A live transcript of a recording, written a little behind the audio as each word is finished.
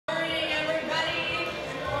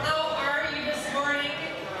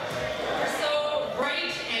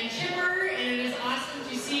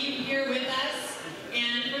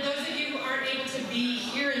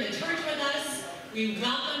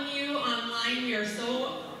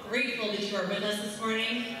you are with us this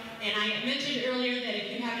morning. And I mentioned earlier that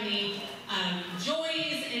if you have any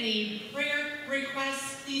joys, any prayer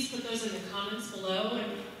requests, please put those in the comments below.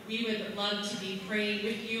 And we would love to be praying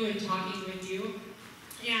with you and talking with you.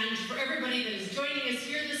 And for everybody that is joining us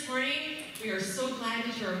here this morning, we are so glad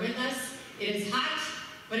that you are with us. It is hot,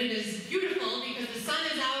 but it is beautiful because the sun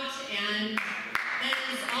is out, and that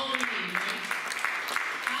is all we need, right?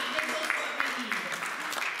 God gives us what we need.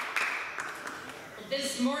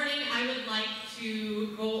 This morning, I would like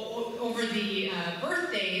to go over the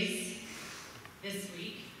birthdays this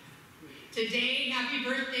week. Today, happy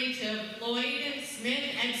birthday to Floyd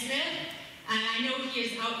Smith, Ed Smith. I know he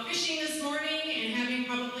is out fishing this morning and having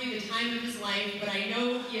probably the time of his life, but I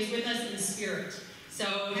know he is with us in spirit. So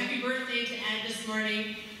happy birthday to Ed this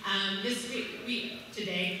morning,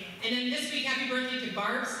 today. And then this week, happy birthday to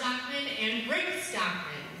Barb Stockman and Rick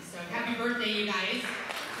Stockman. So happy birthday, you guys.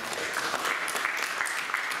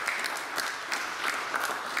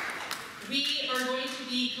 We are going to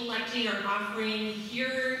be collecting our offering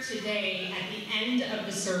here today at the end of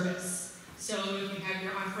the service. So if you have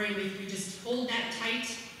your offering with you, just hold that tight,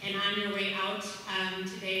 and on your way out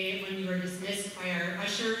today when you are dismissed by our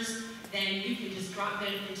ushers, then you can just drop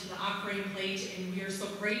it into the offering plate, and we are so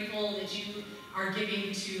grateful that you are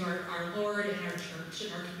giving to our Lord and our church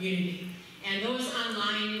and our community. And those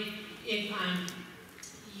online, if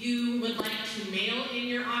you would like to mail in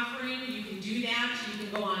your offering, you can do that. You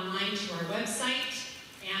can go online to our website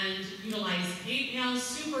and utilize PayPal,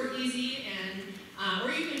 super easy, and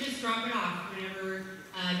or you can just drop it off whenever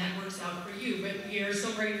that works out for you. But we are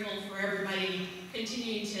so grateful for everybody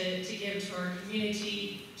continuing to give to our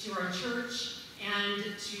community, to our church, and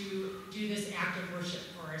to do this act of worship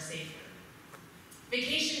for our Savior.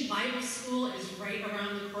 Vacation Bible School is right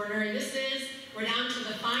around the corner, and we're down to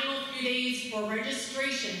the final few days for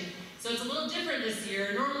registration. So it's a little different this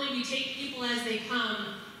year. Normally we take people as they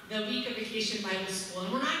come the week of Vacation Bible School,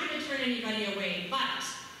 and we're not going to turn anybody away, but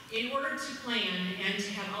in order to plan and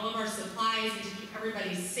to have all of our supplies and to keep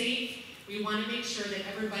everybody safe, we want to make sure that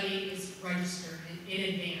everybody is registered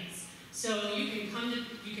in advance. So you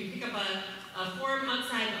can pick up a form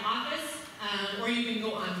outside the office, or you can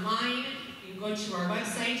go online. You can go to our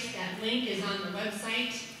website. That link is on the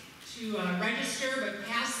website to register, but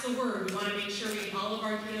pass the word. We want to make sure we get all of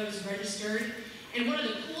our kiddos registered. And one of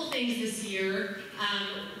the cool things this year,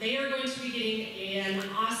 they are going to be getting an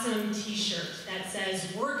awesome t-shirt that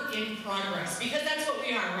says work in progress, because that's what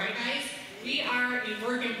we are, right guys? We are a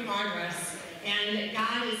work in progress, and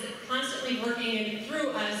God is constantly working through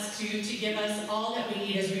us to give us all that we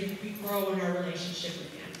need as we grow in our relationship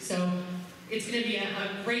with Him. So it's going to be a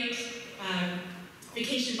great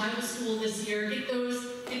Vacation Bible School this year. Get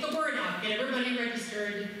the word out, get everybody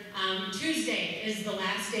registered. Tuesday is the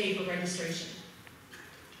last day for registration.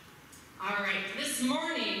 All right, this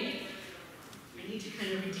morning, I need to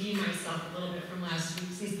kind of redeem myself a little bit from last week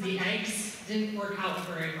since the eggs didn't work out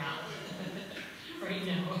very well right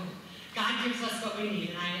now. God gives us what we need,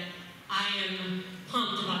 and I am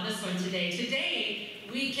pumped about this one today. Today,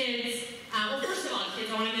 we kids, well, first of all,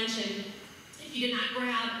 kids, I want to mention, if you did not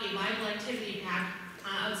grab a Bible activity pack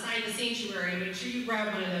outside the sanctuary, make sure you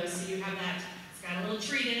grab one of those so you have that. It's got a little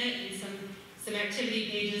treat in it and some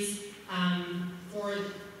activity pages for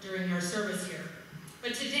during our service here.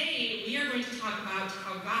 But today, we are going to talk about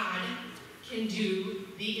how God can do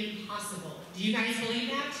the impossible. Do you guys believe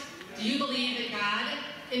that? Do you believe that God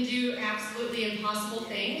can do absolutely impossible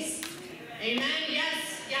things? Amen? Yes,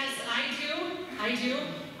 I do.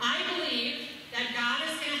 I believe that God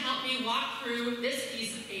is going to help me walk through this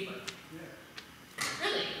piece of paper.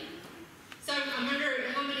 Really? So I wonder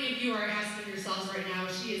how many of you are asking yourselves right now,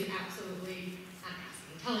 she is absolutely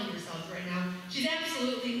telling yourselves right now, she's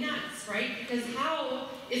absolutely nuts, right? Because how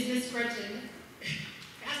is Miss Gretchen,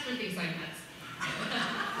 Aspen thinks I'm nuts.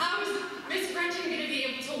 How is Miss Gretchen going to be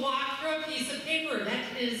able to walk through a piece of paper? That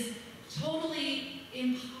is totally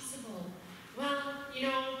impossible. Well, you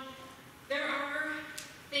know, there are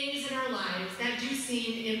things in our lives that do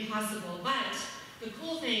seem impossible, but the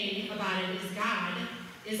cool thing about it is God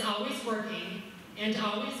is always working and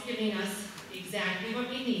always giving us exactly what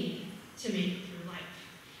we need to make it through life.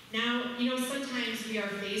 Now, you know, sometimes we are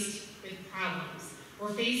faced with problems. We're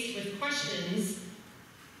faced with questions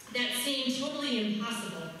that seem totally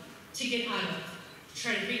impossible to get out of, to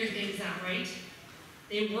try to figure things out, right?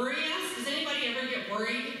 They worry us. Does anybody ever get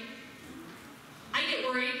worried? I get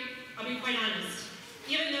worried, I'll be quite honest.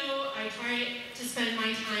 Even though I try to spend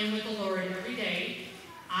my time with the Lord every day,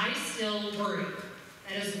 I still worry.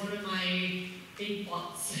 That is one of my big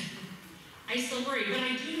faults. I still worry, but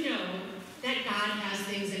I do know that God has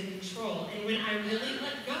things in control. And when I really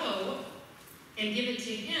let go and give it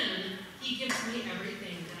to Him, He gives me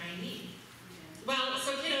everything that I need. Well,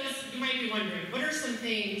 so kiddos, you might be wondering, what are some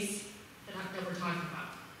things that we're talking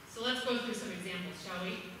about? So let's go through some examples, shall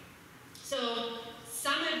we? So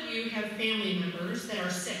some of you have family members that are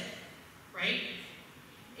sick, right?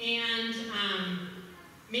 And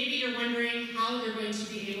maybe you're wondering how they're going to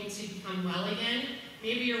be able to become well again.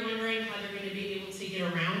 Maybe you're wondering how they're going to be able to get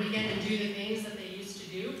around again and do the things that they used to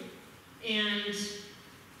do. And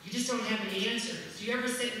you just don't have any answers. Do you ever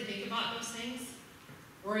sit and think about those things?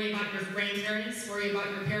 Worry about your grandparents? Worry about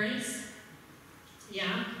your parents?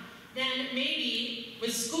 Yeah? Then maybe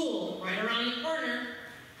with school right around the corner,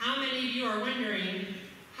 how many of you are wondering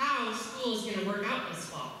how school is going to work out this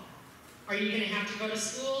fall? Are you going to have to go to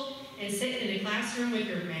school and sit in a classroom with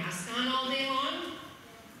your mask on all day long?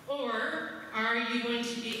 Or are you going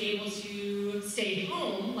to be able to stay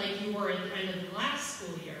home like you were at the end of the last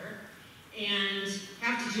school year and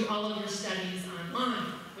have to do all of your studies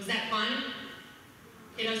online? Was that fun?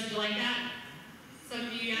 Kiddos, did you like that? Some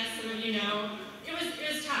of you yes, some of you no. It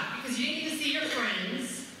was tough because you didn't get to see your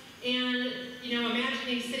friends, and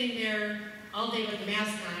imagining sitting there all day with the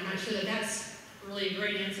mask on, I'm not sure that that's really a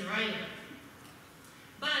great answer either.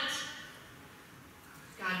 But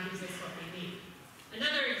God gives us what we need.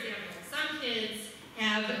 Another example, some kids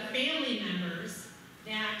have family members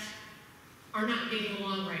that are not getting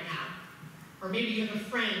along right now. Or maybe you have a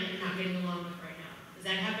friend that you're not getting along with right now. Does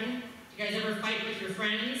that happen? Do you guys ever fight with your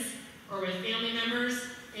friends or with family members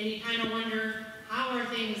and you kind of wonder, how are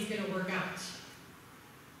things going to work out?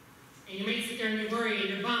 And you might sit there and you worry and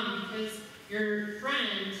you're bummed because your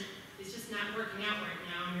friend is just not working out right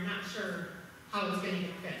now and you're not sure how it's going to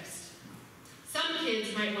get fixed. Some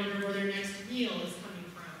kids might wonder where their next meal is coming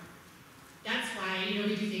from. That's why,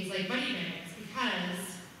 we do things like buddy bags,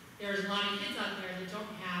 because there's a lot of kids out there that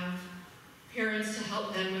don't have parents to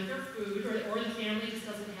help them with their food, or the family just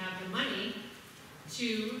doesn't have the money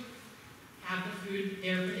to have the food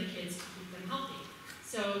there for the kids to keep them healthy.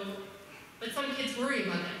 But some kids worry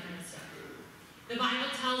about that kind of stuff. The Bible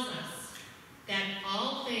tells us that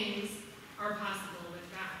all things are possible with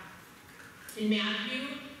God. In Matthew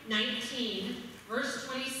 19, verse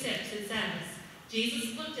 26, it says,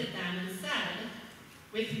 Jesus looked at them and said,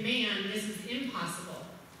 with man this is impossible,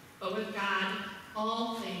 but with God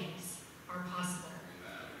all things are possible.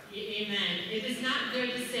 Amen. It is not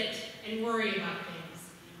good to sit and worry about things.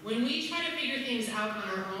 When we try to figure things out on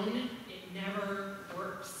our own, it never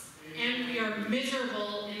works. And we are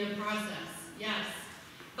miserable in the process. Yes.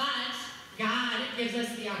 But God gives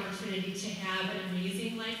us the opportunity to have an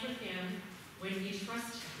amazing life with Him when we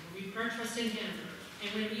trust Him, when we put our trust in Him,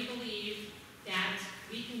 and when we believe that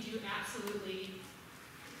we can do absolutely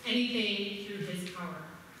anything through His power.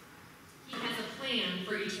 He has a plan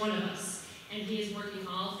for each one of us, and He is working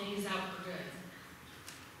all things out for good.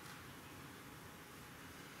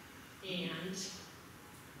 And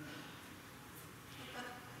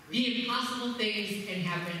the impossible things can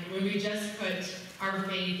happen when we just put our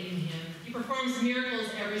faith in Him. He performs miracles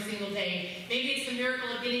every single day. Maybe it's the miracle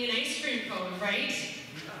of getting an ice cream cone, right?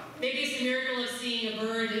 Maybe it's the miracle of seeing a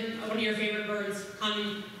bird, one of your favorite birds,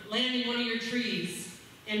 land in one of your trees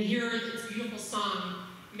and hear its beautiful song.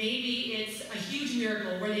 Maybe it's a huge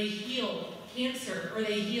miracle where they heal cancer or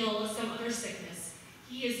they heal some other sickness.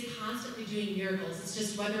 He is constantly doing miracles. It's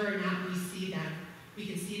just whether or not we see them. We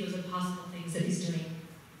can see those impossible things that He's doing.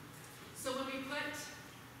 So when we put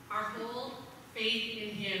our whole faith in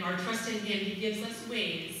Him, our trust in Him, He gives us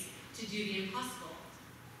ways to do the impossible.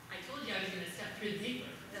 I told you I was going to step through the paper.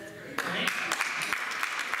 That's great. Right?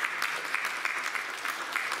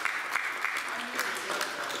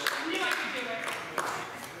 I knew I could do it.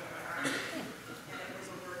 And it was a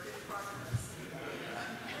work in progress.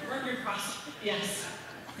 Work in progress, yes.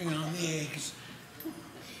 Bring on the eggs.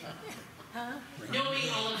 Knowing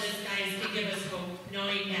all of this, guys, can give us hope,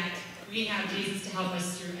 knowing that we have Jesus to help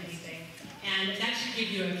us through anything. And that should give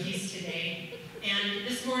you a peace today. And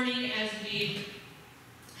this morning, as we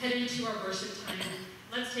head into our worship time,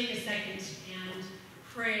 let's take a second and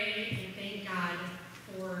pray and thank God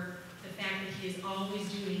for the fact that He is always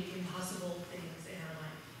doing impossible things in our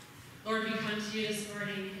life. Lord, we come to You this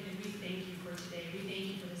morning and we thank You for today. We thank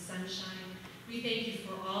You for the sunshine. We thank You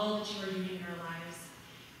for all that You are doing in our lives.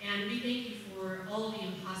 And we thank You for all the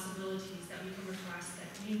impossibilities that we come across that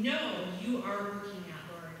we know You are working at,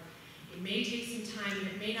 Lord. It may take some time and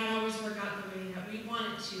it may not always work out the way that we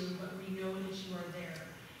want it to, but we know that You are there.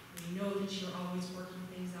 We know that You're always working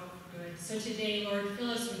things out for good. So today, Lord,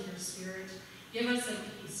 fill us with Your Spirit. Give us a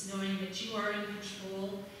peace, knowing that You are in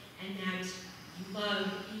control and that You love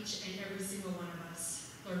each and every single one of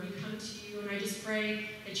us. Lord, we come to You, and I just pray pray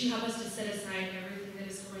that you help us to set aside everything that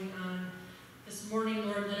is going on this morning,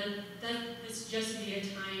 Lord. Let this just be a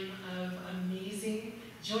time of amazing,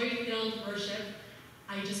 joy-filled worship.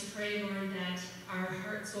 I just pray, Lord, that our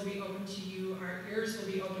hearts will be open to you, our ears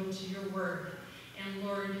will be open to your word. And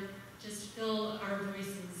Lord, just fill our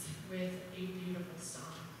voices with a beautiful song.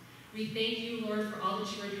 We thank you, Lord, for all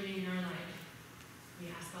that you are doing in our life. We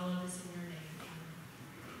ask all of this in your name.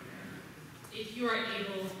 Amen. If you are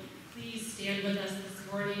able, please stand with us this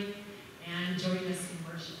morning and join us in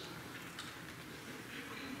worship.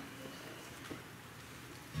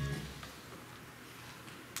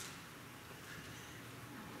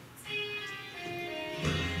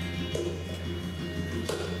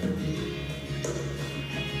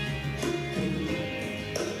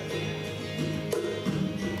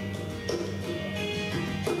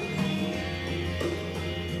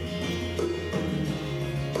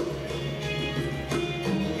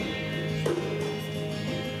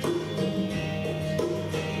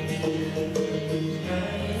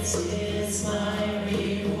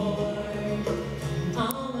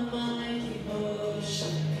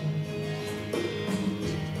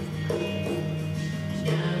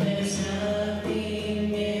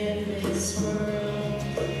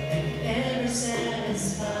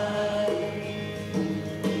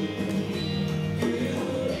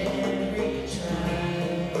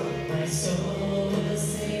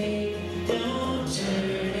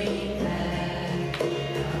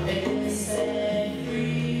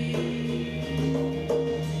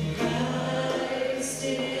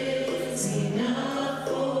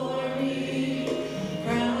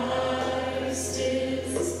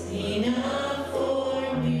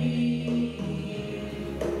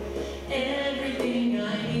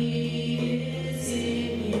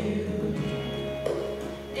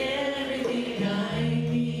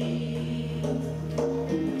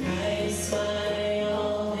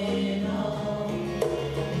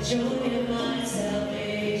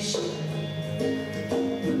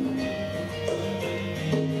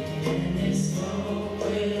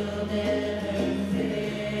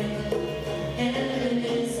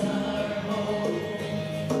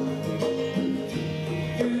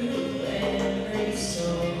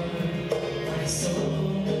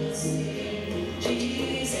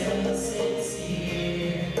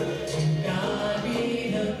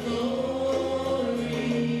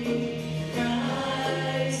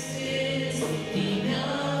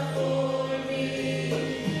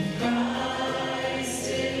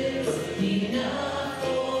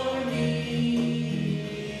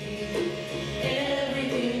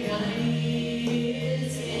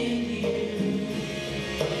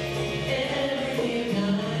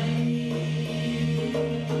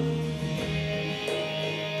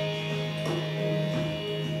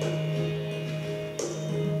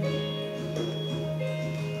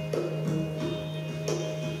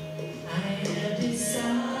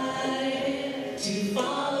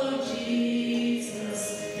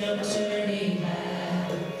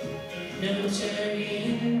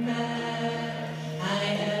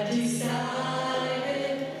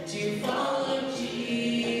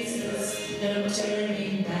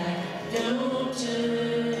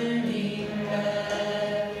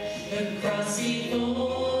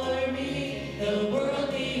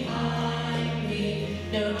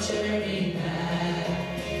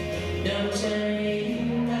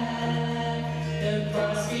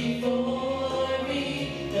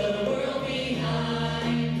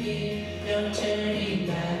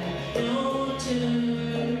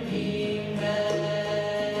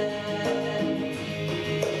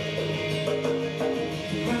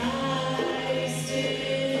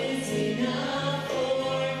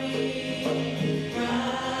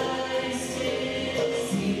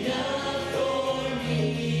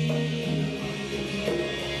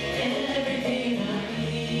 Everything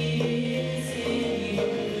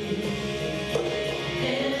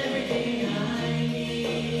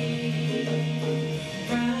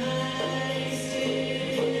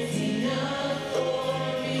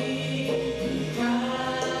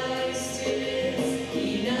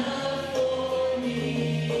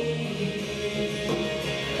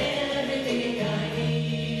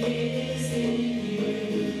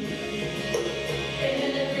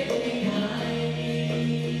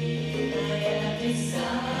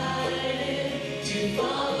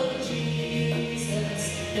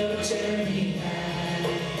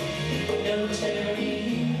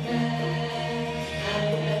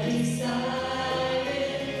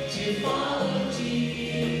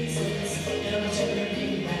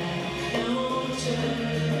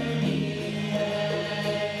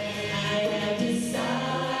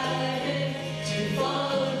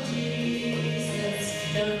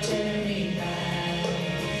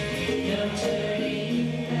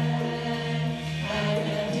turning back. I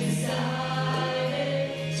have decided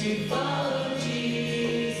to follow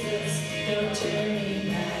Jesus. No turning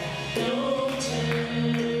back. No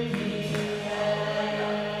turning back.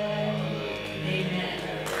 Amen.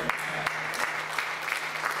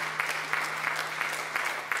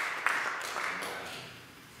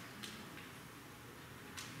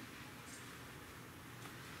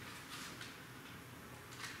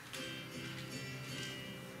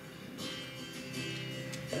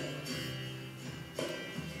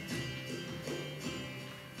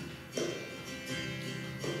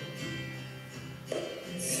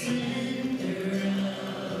 Splendor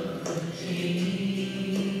of the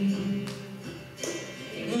King,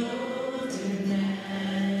 golden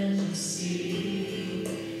majesty,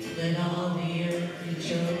 let all the earth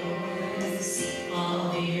rejoice, all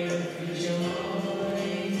the earth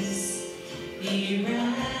rejoice. He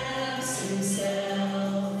wraps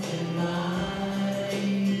himself in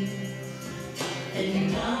light,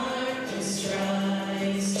 and darkness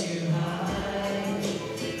tries to hide,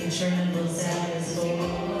 and trembles at his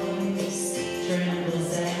voice,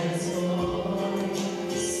 trembles at his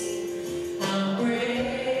voice. How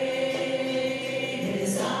great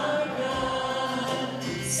is our God?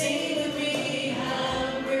 Sing with me,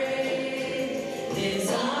 how great is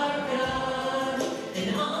our God? And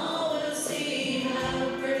all will see how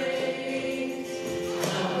great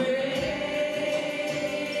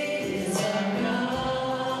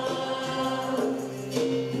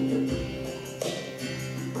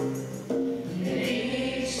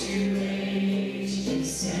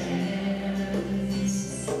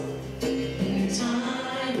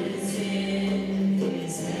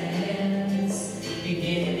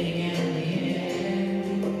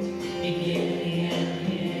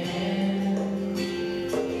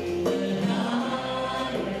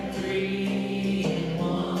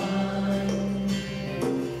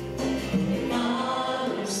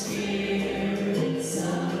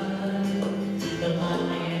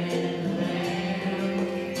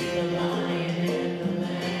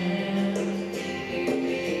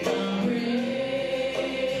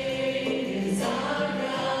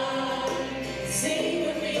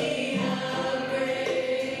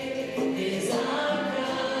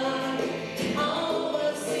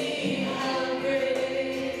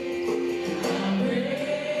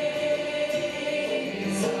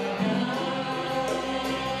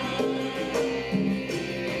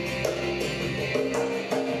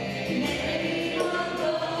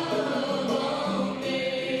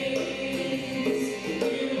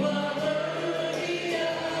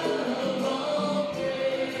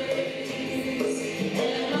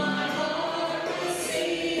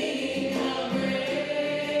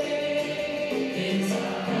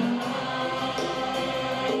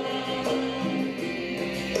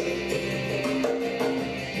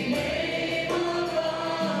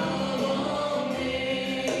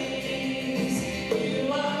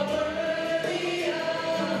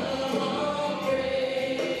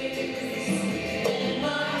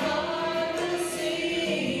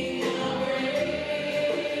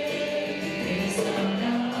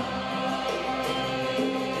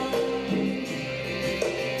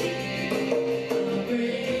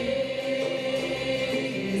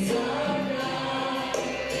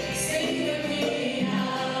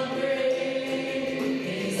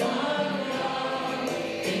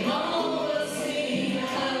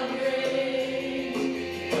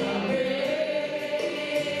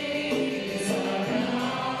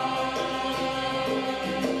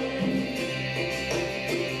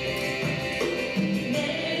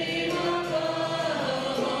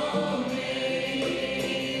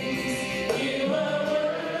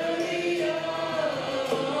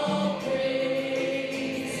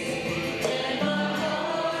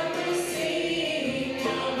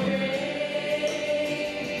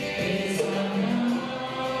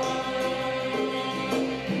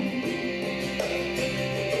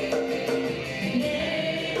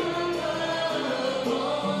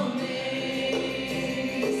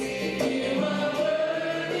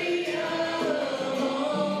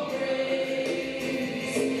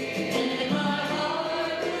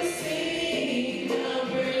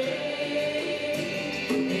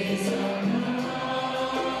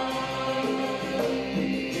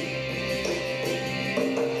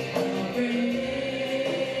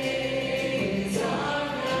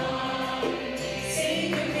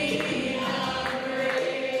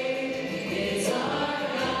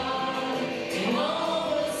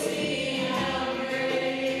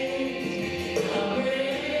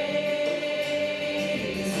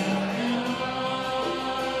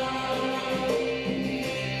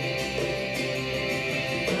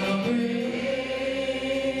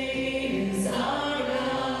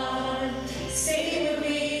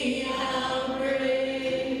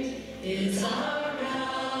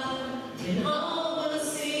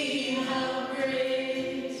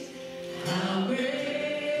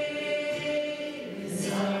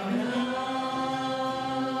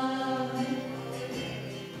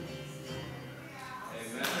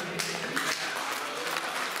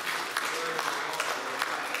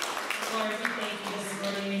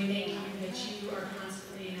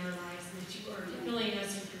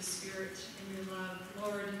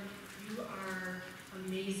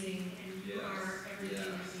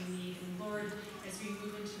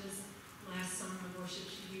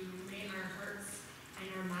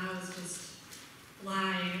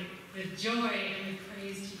joy and with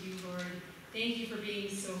praise to you, Lord. Thank you for being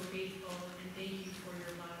so faithful, and thank you for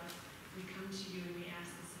your love. We come to you and we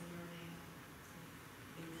ask this in your name.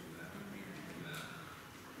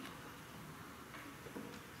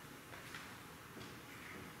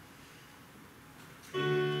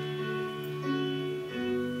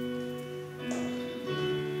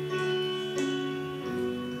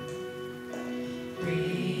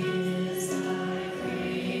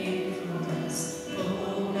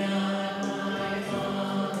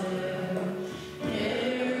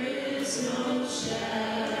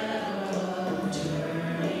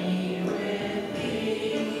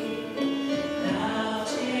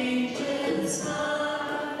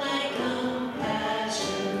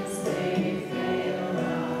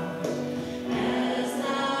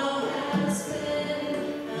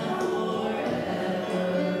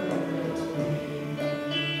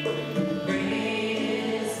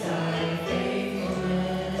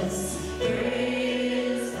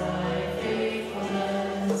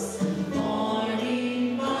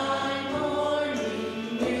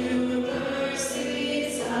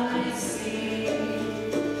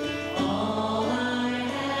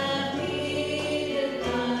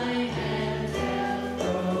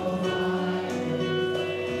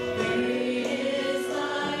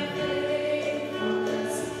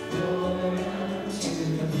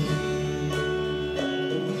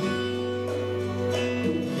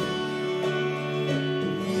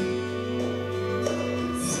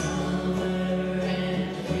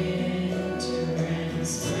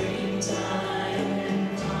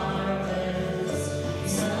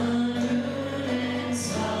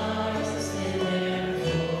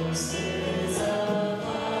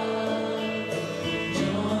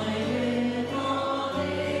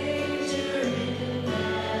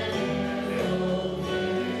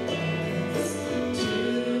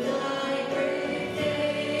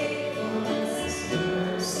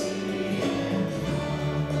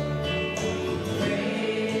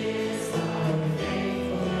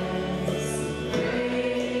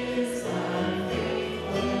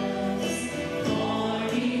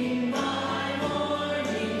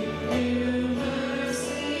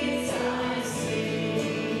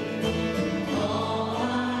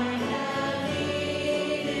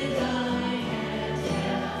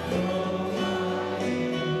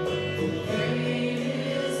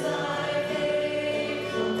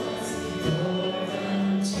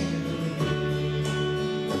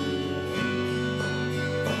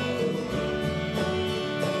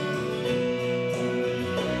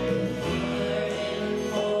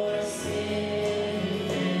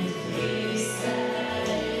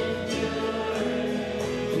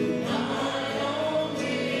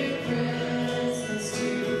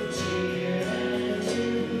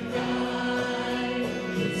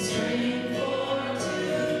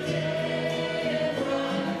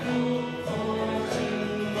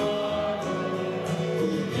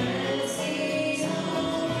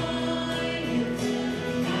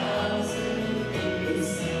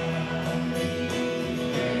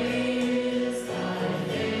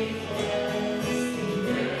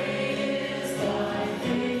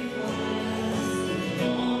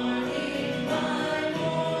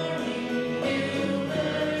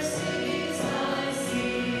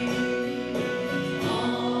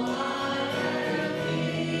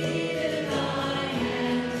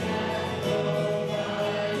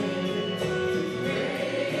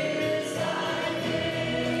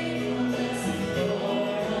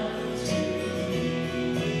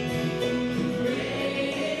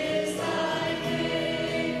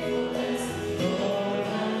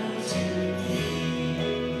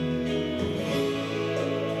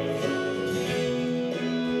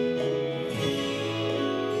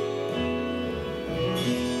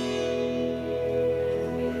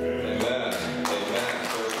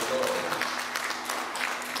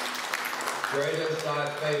 Great is thy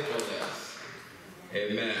faithfulness.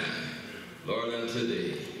 Amen. Lord, unto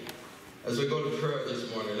thee. As we go to prayer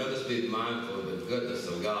this morning, let us be mindful of the goodness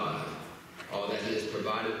of God, all that he has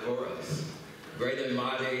provided for us. Great and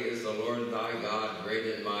mighty is the Lord thy God, great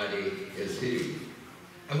and mighty is he.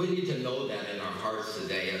 And we need to know that in our hearts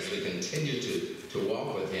today as we continue to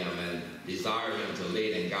walk with him and desire him to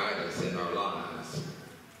lead and guide us in our lives.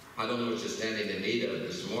 I don't know what you're standing in need of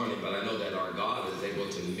this morning, but I know that our God is able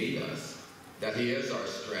to meet us, that he is our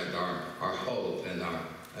strength, our hope, and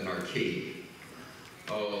our key.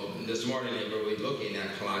 Oh, this morning we'll be looking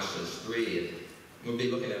at Colossians 3. We'll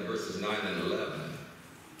be looking at verses 9 and 11.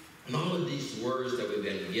 And all of these words that we've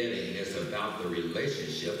been getting is about the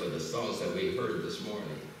relationship of the songs that we heard this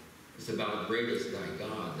morning. It's about great is thy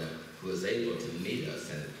God who is able to meet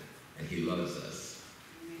us, and he loves us.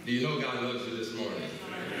 Do you know God loves you this morning?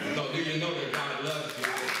 No, do you know that God loves you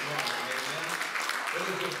this morning? Amen? It is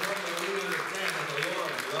important that we understand that the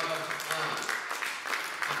Lord loves us.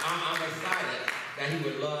 I'm excited that he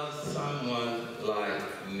would love someone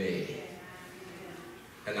like me.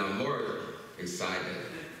 And I'm more excited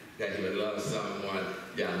that he would love someone,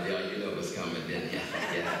 you know what's coming, didn't you?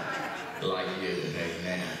 Yeah, like you,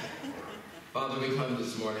 amen. Father, we come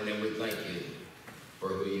this morning and we thank you for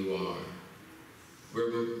who you are.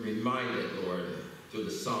 We're reminded, Lord, through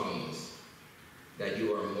the songs, that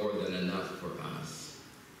you are more than enough for us.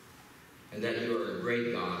 And that you are a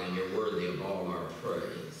great God and you're worthy of all our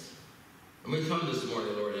praise. And we come this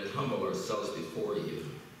morning, Lord, and humble ourselves before you.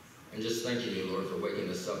 And just thanking you, Lord, for waking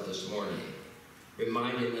us up this morning,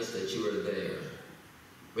 reminding us that you are there.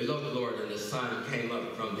 We look, Lord, and the sun came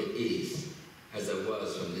up from the east, as it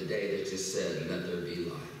was from the day that you said, let there be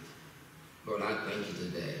light. Lord, I thank you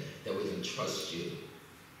today that we can trust you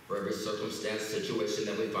for every circumstance, situation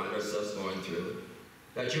that we find ourselves going through,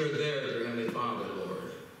 that you're there, dear Heavenly Father,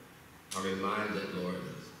 Lord. I'm reminded, Lord,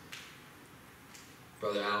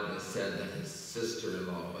 Brother Alvin said that his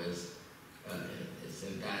sister-in-law is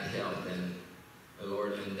in bad health, and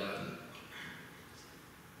Lord, and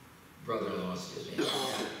brother-in-law, excuse me,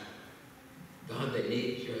 God, they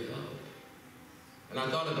need your help. And I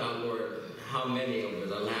thought about, Lord, how many over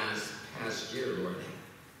the past year, Lord,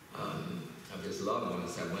 of his loved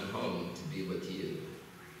ones that went home to be with you.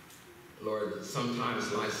 Lord,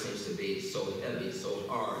 sometimes life seems to be so heavy, so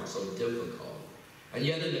hard, so difficult. And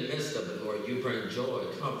yet in the midst of it, Lord, you bring joy,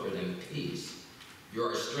 comfort, and peace. You're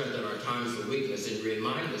our strength in our times of weakness, and you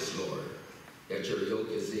remind us, Lord, that your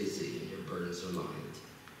yoke is easy and your burdens are light.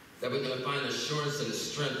 That we're going to find assurance and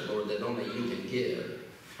strength, Lord, that only you can give.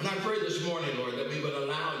 And I pray this morning, Lord, that we would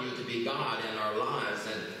allow you to be God in our lives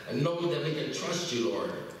and know that we can trust you,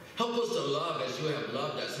 Lord. Help us to love as you have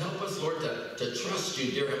loved us. Help us, Lord, to trust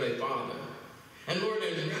you, dear Heavenly Father. And Lord,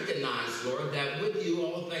 and recognize, Lord, that with you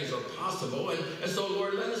all things are possible. And so,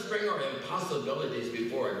 Lord, let us bring our impossibilities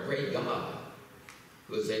before a great God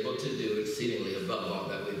who is able to do exceedingly above all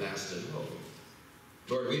that we've asked and hoped.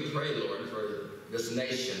 Lord, we pray, Lord, for this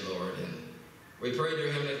nation, Lord. And we pray,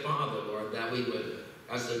 dear Heavenly Father, Lord, that we would,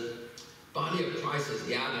 as the body of Christ is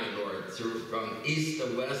gathering, Lord, from east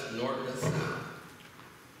to west, north and south,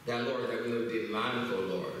 that, Lord, that we would be mindful,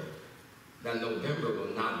 Lord, that November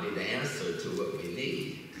will not be the answer to what we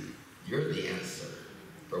need. You're the answer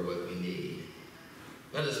for what we need.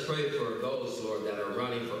 Let us pray for those, Lord, that are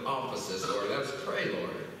running for offices, Lord. Let us pray,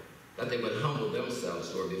 Lord, that they would humble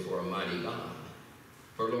themselves, Lord, before a mighty God.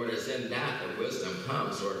 For, Lord, it's in that wisdom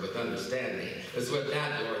comes, Lord, with understanding. It's with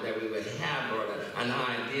that, Lord, that we would have, Lord, an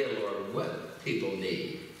idea, Lord, what people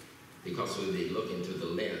need, because we'll be looking through the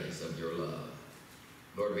lens of your love.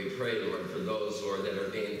 Lord, we pray, Lord, for those, Lord, that are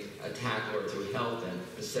being attacked, Lord, through health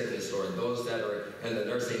and sickness, Lord. Those that are in the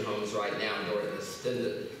nursing homes right now, Lord, in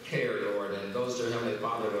extended care, Lord. And those, dear Heavenly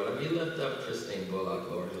Father, Lord, we lift up Christine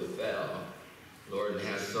Bullock, Lord, who fell, Lord, and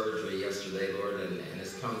had surgery yesterday, Lord, and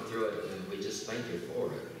has come through it. And we just thank you for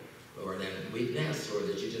it, Lord. And we ask, Lord,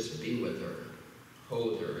 that you just be with her,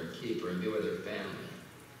 hold her and keep her and be with her family.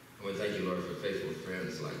 And we thank you, Lord, for faithful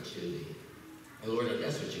friends like Judy. And Lord, and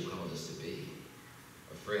that's what you called us to be.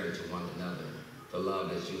 A friend to one another, to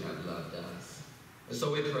love as you have loved us. And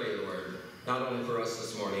so we pray, Lord, not only for us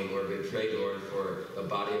this morning, Lord, we pray, Lord, for the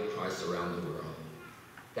body of Christ around the world.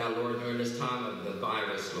 That, Lord, during this time of the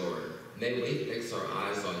virus, Lord, may we fix our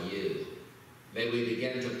eyes on you. May we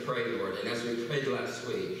begin to pray, Lord, and as we prayed last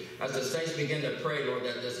week, as the saints begin to pray, Lord,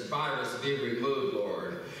 that this virus be removed,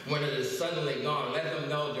 Lord. When it is suddenly gone, let them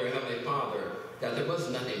know, dear Heavenly Father, that there was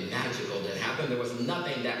nothing magical that happened. There was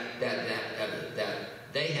nothing that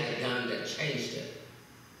they had done that changed it.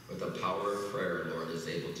 But the power of prayer, Lord, is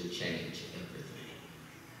able to change everything.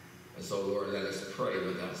 And so, Lord, let us pray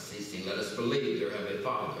without ceasing. Let us believe, dear Heavenly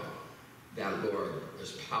Father, that, Lord,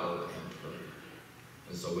 there's power in prayer.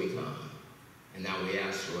 And so we come. And now we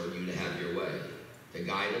ask, Lord, you to have your way, to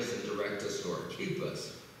guide us and direct us, Lord. Keep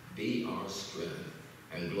us, be our strength,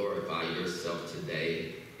 and glorify yourself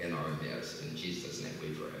today in our midst. In Jesus' name we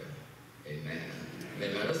pray. Amen.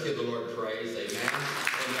 Amen. Let's give the Lord praise. Amen.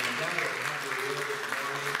 Amen. God will have your will this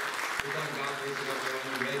morning. We thank God for each and every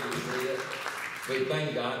one who made it. We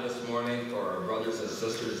thank God this morning for our brothers and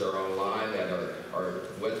sisters that are online, that are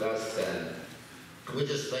with us. And we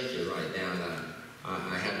just thank you right now.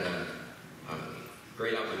 I had a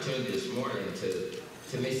great opportunity this morning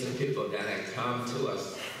to meet some people that had come to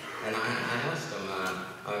us. And I asked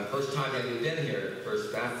them, first time have you been here at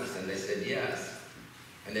First Baptist? And they said yes.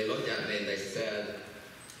 And they looked at me and they said,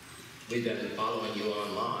 we've been following you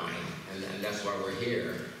online, and that's why we're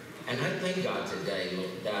here. And I thank God today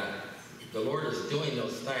that the Lord is doing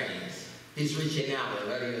those things. He's reaching out and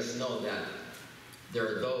letting us know that there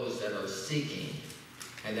are those that are seeking,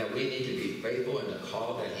 and that we need to be faithful in the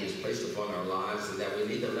call that He has placed upon our lives, and that we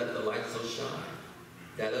need to let the light so shine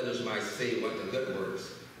that others might see what the good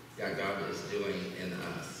works that God is doing in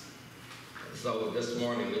us. So this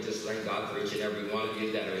morning, we just thank God for each and every one of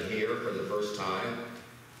you that are here for the first time.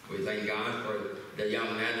 We thank God for the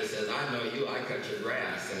young man that says, I know you, I cut your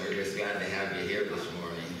grass, and we're just glad to have you here this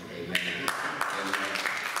morning. Amen. Amen.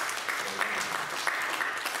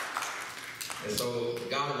 And so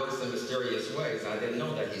God works in mysterious ways. I didn't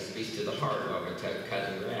know that He speaks to the heart while we're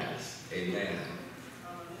cutting grass. Amen.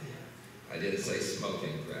 I didn't say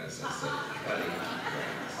smoking grass. I said cutting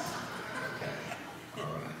grass. Okay.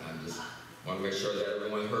 All right. I just want to make sure that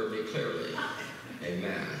everyone heard me clearly.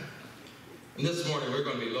 Amen. And this morning we're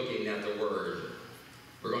going to be looking at the Word.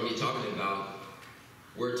 We're going to be talking about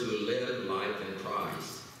where to live life in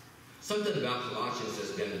Christ. Something about Colossians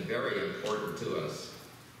has been very important to us.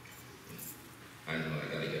 I know I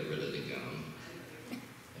got to get rid of the gum,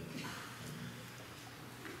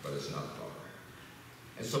 but it's not far.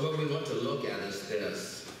 And so what we want to look at is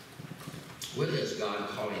this. What is God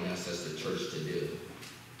calling us as the church to do?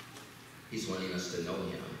 He's wanting us to know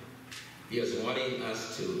Him. He is wanting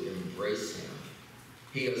us to embrace Him.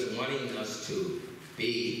 He is wanting us to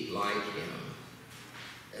be like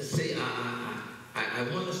Him. See, I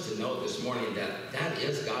want us to know this morning that that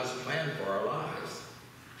is God's plan for our lives,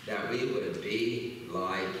 that we would be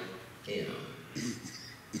like Him. Is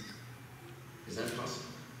that possible?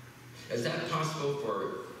 Is that possible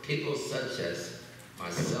for people such as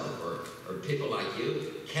myself or people like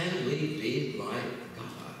you? Can we be like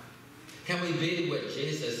God? Can we be what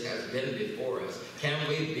Jesus has been before us? Can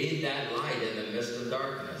we be that light in the midst of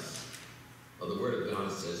darkness? Well, the Word of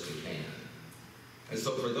God says we can. And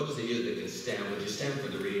so for those of you that can stand, would you stand for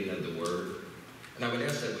the reading of the Word? And I would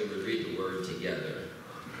ask that we would read the Word together.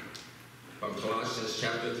 From Colossians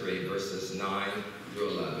chapter 3, verses 9 through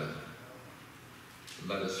 11.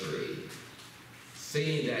 Let us read.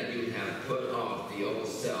 Seeing that you have put off the old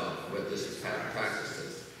self with its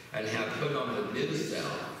practices, and have put on the new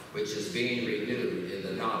self, which is being renewed in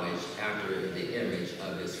the knowledge after the image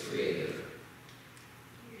of its Creator.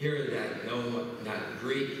 Hear that no one, not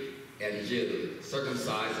Greek and Jew,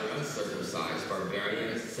 circumcised or uncircumcised,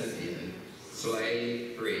 barbarian, Scythian,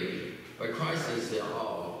 slave, free, but Christ is the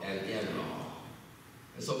all and in all.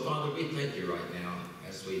 And so, Father, we thank you right now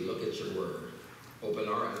as we look at your word. Open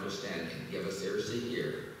our understanding. Give us ears to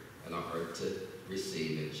hear and a heart to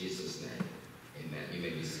receive. In Jesus' name, amen. You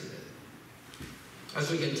may be seated.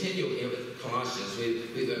 As we continue with Colossians,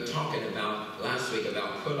 we've been talking about last week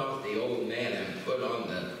about put off the old man and put on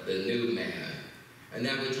the new man. And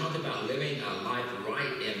then we talked about living a life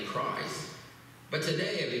right in Christ. But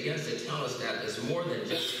today it begins to tell us that it's more than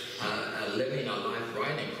just living a life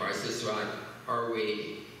right in Christ. It's like,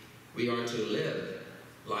 we are to live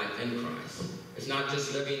life in Christ. It's not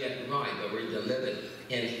just living it right, but we're to live it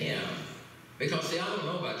in Him. Because see, I don't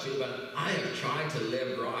know about you, but I have tried to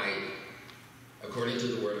live right according to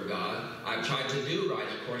the Word of God. I've tried to do right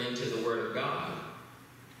according to the Word of God.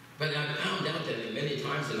 But I found out that many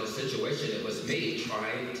times in those situations, it was me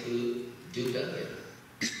trying to do better.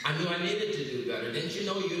 I knew I needed to do better. Didn't you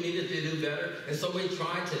know you needed to do better? And so we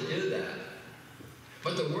tried to do that.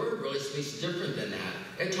 But the Word really speaks different than that.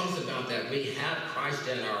 It talks about that we have Christ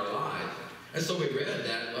in our life. And so we read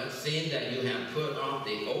that, but seeing that you have put off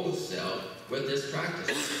the old self with this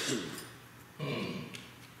practice.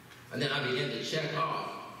 And then I began to check off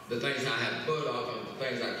the things I had put off and the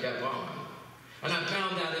things I kept on. And I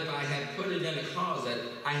found that if I had put it in a closet,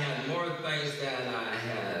 I had more things that I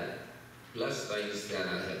had, less things that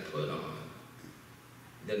I had put on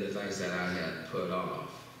than the things that I had put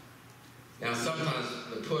off. Now sometimes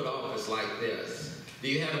the put off is like this. Do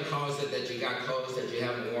you have a closet that you got clothes that you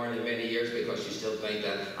haven't worn in many years because you still think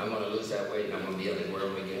that I'm going to lose that weight and I'm going to be able to wear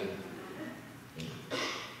them again?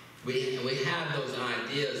 We have those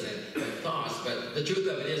ideas and thoughts, but the truth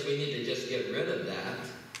of it is we need to just get rid of that.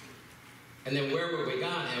 And then wear what we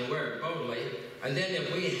got and wear it boldly. And then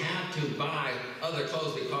if we have to buy other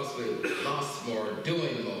clothes because we lost more,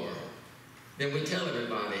 doing more, then we tell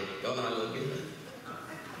everybody, don't I look good?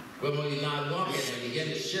 When we not walk in and begin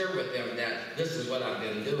to share with them that this is what I've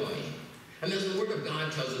been doing. And as the Word of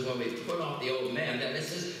God tells us when we put off the old man, that it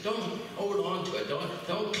says, don't hold on to it,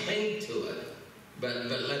 don't cling to it, but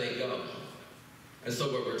let it go. And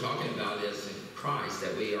so what we're talking about is in Christ,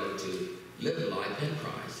 that we are to live life in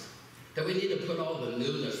Christ. That we need to put all the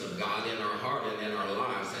newness of God in our heart and in our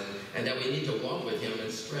lives. and that we need to walk with him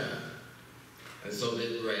in strength. And so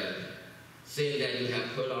it read, seeing that you have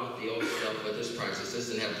put off the old self with its practices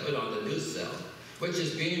and have put on the new self, which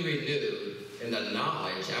is being renewed in the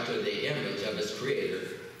knowledge after the image of its creator.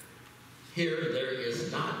 Here there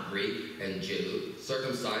is not Greek and Jew,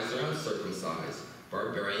 circumcised or uncircumcised,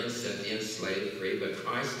 barbarian, Scythian, slave, free, but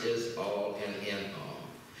Christ is all and in all.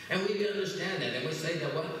 And we understand that, and we say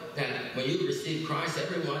that when you receive Christ,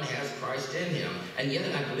 everyone has Christ in him. And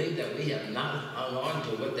yet I believe that we have not hung on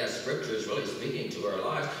to what that scripture is really speaking to our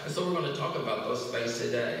lives. And so we're going to talk about those things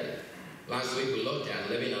today. Last week we looked at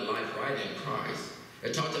living a life right in Christ.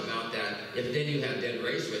 It talked about that if then you have been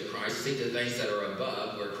raised with Christ, seek the things that are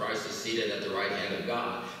above, where Christ is seated at the right hand of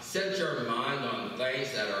God. Set your mind on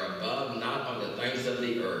things that are above, not on the things of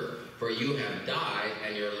the earth. For you have died,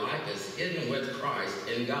 and your life is hidden with Christ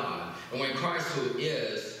in God. And when Christ, who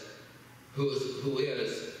is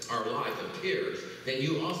our life, appears, then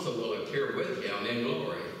you also will appear with him in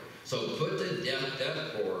glory. So put to death,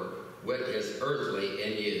 therefore, what is earthly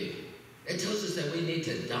in you. It tells us that we need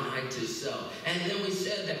to die to self. And then we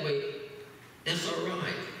said that that's all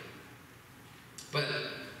right. But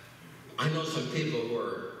I know some people who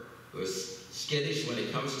are skittish when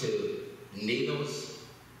it comes to needles.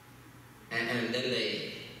 And then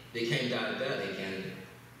they became diabetic and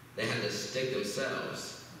they had to stick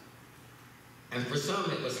themselves. And for some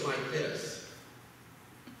it was like this.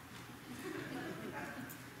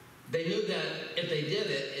 They knew that if they did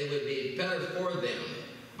it, it would be better for them.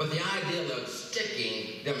 But the idea of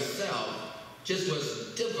sticking themselves just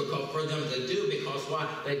was difficult for them to do because why?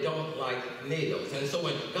 They don't like needles. And so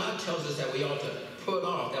when God tells us that we ought to put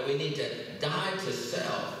off, that we need to die to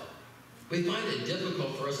self, we find it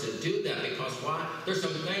difficult for us to do that because why? There's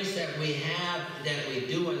some things that we have that we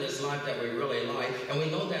do in this life that we really like, and we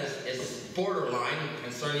know that it's borderline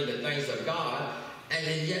concerning the things of God, and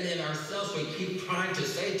yet in ourselves we keep trying to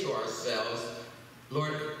say to ourselves,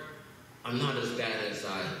 Lord, I'm not as bad as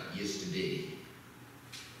I used to be.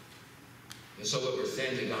 And so what we're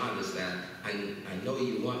saying to God is that I know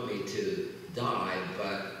you want me to die,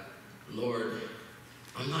 but Lord,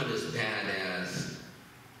 I'm not as bad as...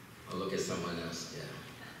 I'll look at someone else,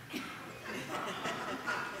 yeah.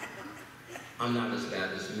 I'm not as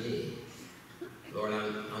bad as me. Lord,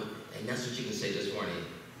 and that's what you can say this morning.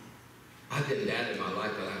 I've been bad in my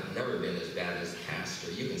life, but I've never been as bad as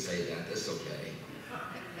pastor. You can say that, that's okay.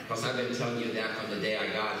 Because I've been telling you that from the day I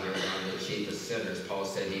got here, that I'm the chief of sinners. Paul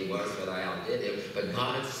said he was, but I outdid him. But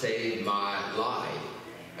God saved my life,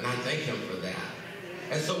 and I thank him for that.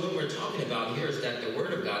 And so what we're talking about here is that the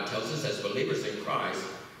Word of God tells us as believers in Christ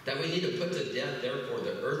that we need to put to death, therefore,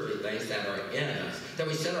 the earthly things that are in us, that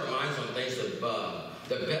we set our minds on things above.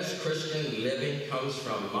 The best Christian living comes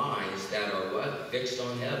from minds that are what? Fixed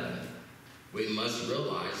on heaven. We must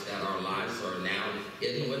realize that our lives are now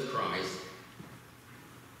hidden with Christ,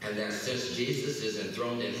 and that since Jesus is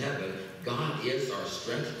enthroned in heaven, God is our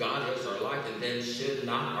strength, God is our life, and then should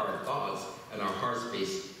not our thoughts and our hearts be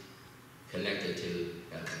connected to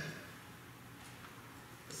heaven?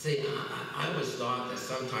 See, I always thought that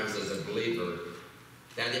sometimes as a believer,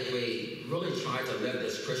 that if we really tried to live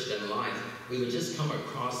this Christian life, we would just come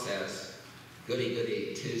across as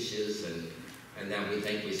goody-goody two-shoes and that we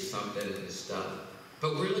think we're something and stuff.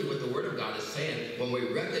 But really what the Word of God is saying, when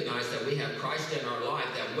we recognize that we have Christ in our life,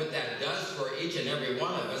 that what that does for each and every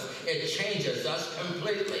one of us, it changes us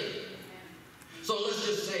completely. So let's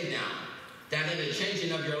just say now, that in the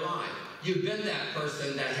changing of your life, you've been that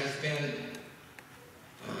person that has been,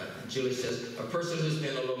 Julie says, a person who's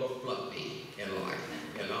been a little fluffy in life,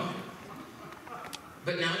 you know?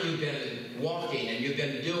 But now you've been walking and you've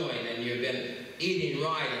been doing and you've been eating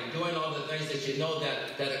right and doing all the things that you know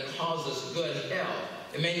that it causes good health.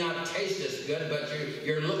 It may not taste as good, but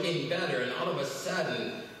you're looking better, and all of a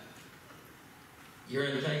sudden, you're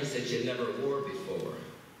in things that you never wore before.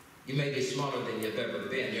 You may be smaller than you've ever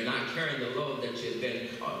been. You're not carrying the load that you've been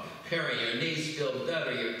carrying. Your knees feel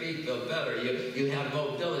better. Your feet feel better. You have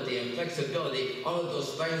mobility and flexibility, all of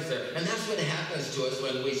those things there. And that's what happens to us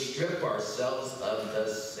when we strip ourselves of the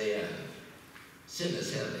sin. Sin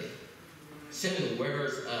is heavy. Sin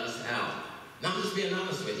wears us out. Now, I'm just being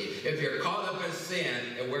honest with you. If you're caught up in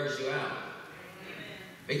sin, it wears you out.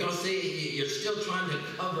 Because, see, you're still trying to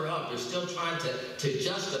cover up. You're still trying to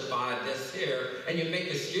justify this here. And you make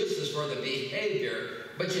excuses for the behavior.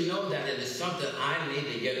 But you know that it is something I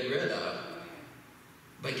need to get rid of.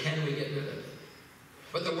 But can we get rid of it?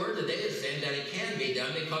 But the Word today is saying that it can be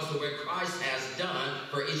done because of what Christ has done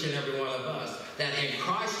for each and every one of us. That in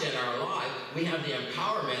Christ in our life, we have the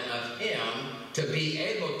empowerment of Him to be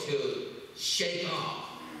able to shake off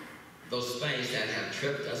those things that have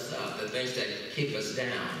tripped us up, the things that keep us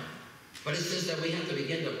down. But it says that we have to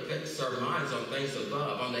begin to fix our minds on things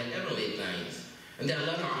above, on the heavenly things, and then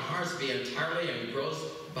let our hearts be entirely engrossed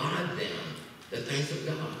by them, the things of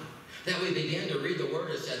God. That we begin to read the word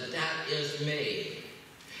and say, that is me.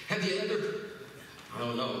 Have you ever, I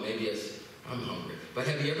don't know, maybe I'm hungry, but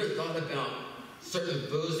have you ever thought about certain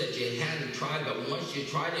foods that you hadn't tried, but once you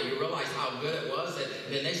tried it, you realize how good it was,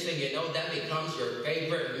 and the next thing you know, that becomes your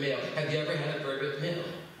favorite meal. Have you ever had a favorite meal?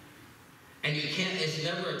 And you can't, it's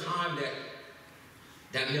never a time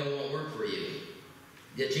that meal won't work for you,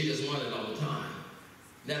 yet you just want it all the time.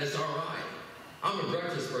 That it's all right. I'm a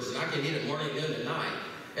breakfast person. I can eat it morning, noon, and night.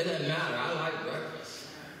 It doesn't matter. I like breakfast.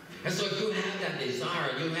 And so if you have that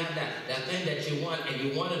desire, you have that thing that you want, and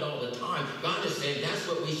you want it all the time, God is saying that's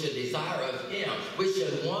what we should desire of Him. We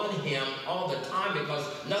should want Him all the time, because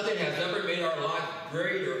nothing has ever made our life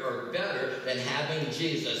greater or better than having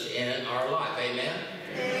Jesus in our life. Amen?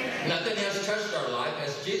 Amen. Nothing has touched our life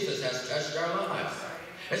as Jesus has touched our lives.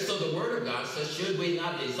 And so the Word of God says, should we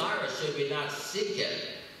not desire it? Should we not seek it?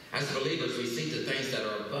 As believers, we seek the things that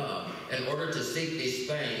are above. In order to seek these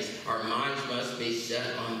things, our minds must be set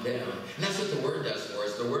on them. And that's what the Word does for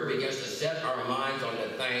us. The Word begins to set our minds on the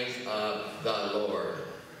things of the Lord.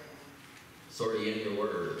 So are you in your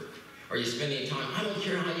Word? Are you spending time? I don't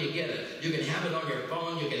care how you get it. You can have it on your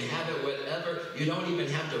phone. You can have it whatever. You don't even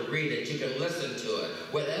have to read it. You can listen to it.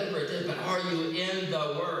 Whatever it is. But are you in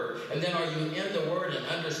the Word? And then are you in the Word and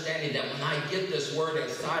understanding that when I get this Word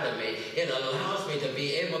inside of me, it allows me to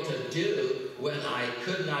be able to do what I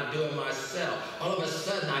could not do it myself. All of a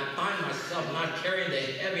sudden, I find myself not carrying the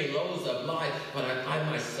heavy loads of life, but I find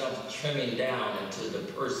myself trimming down into the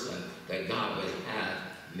person that God would have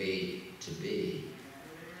me to be.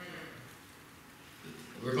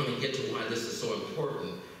 We're going to get to why this is so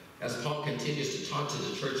important. As Paul continues to talk to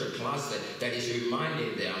the church of Colossae, that he's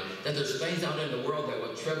reminding them that there's things out in the world that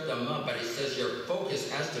will trip them up, but he says your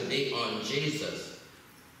focus has to be on Jesus.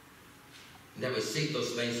 And that we seek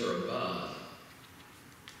those things that are above.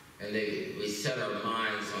 And we set our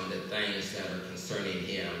minds on the things that are concerning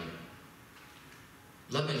Him.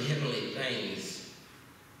 Loving heavenly things,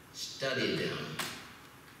 study them.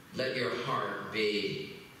 Let your heart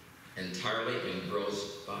be entirely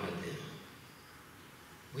engrossed by them.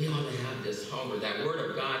 We ought to have this hunger. That Word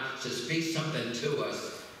of God should speak something to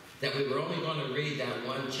us, that we were only going to read that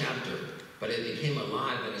one chapter, but it became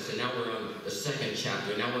alive in us, and now we're on the second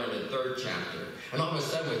chapter, now we're on the third chapter. And all of a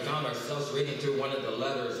sudden we found ourselves reading through one of the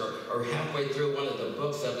letters or halfway through one of the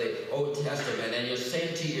books of the Old Testament, and you're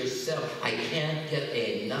saying to yourself, I can't get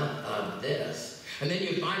enough of this. And then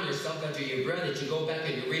you find yourself, after you've read it, you go back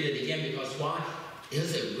and you read it again, because why?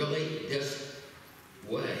 Is it really this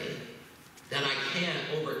way? That I can't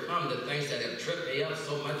overcome the things that have tripped me up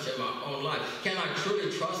so much in my own life? Can I truly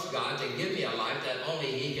trust God to give me a life that only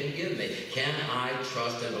He can give me? Can I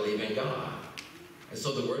trust and believe in God? And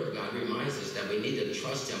so the Word of God reminds us that we need to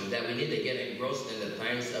trust Him, that we need to get engrossed in the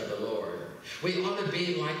things of the Lord. We ought to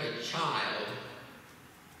be like a child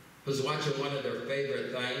who's watching one of their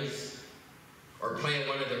favorite things or playing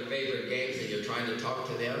one of their favorite games, and you're trying to talk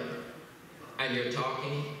to them. And you're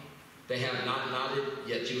talking, they have not nodded,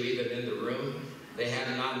 yet you even in the room. They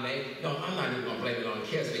have not made, no, I'm not even going to blame it on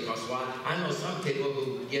kids, because why? I know some people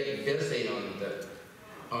who get busy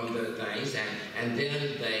on the things, and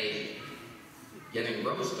then they get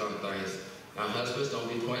engrossed on things. Now, husbands, don't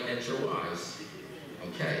be pointing at your wives,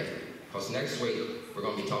 okay? Because next week, we're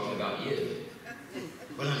going to be talking about you.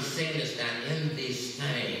 What I'm saying is that in these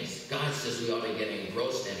things, God says we ought to get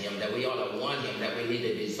engrossed in Him, that we ought to want Him, that we need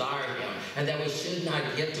to desire Him, and that we should not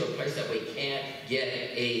get to a place that we can't get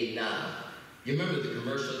enough. You remember the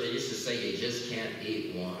commercial they used to say, you just can't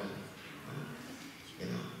eat one? You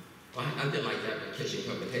know, well, I've been like that with kitchen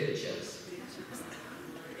cooked potato chips.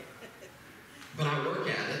 But I work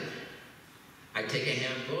at it. I take a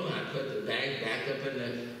handful and I put the bag back up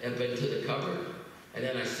into the cupboard. And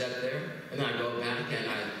then I sit there, and then I go back and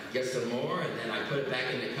I get some more, and then I put it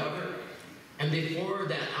back in the cupboard. And before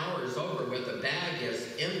that hour is over with, the bag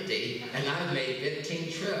is empty, and I've made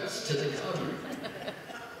 15 trips to the cupboard.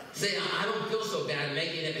 See, I don't feel so bad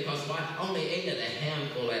making it, because why? I only ate it a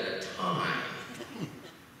handful at a time.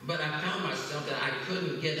 But I found myself that I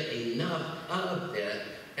couldn't get enough of it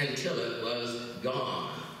until it was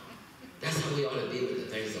gone. That's how we ought to be with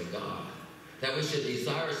the things of God. That we should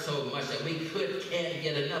desire so much that we can't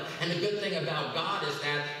get enough. And the good thing about God is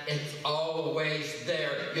that it's always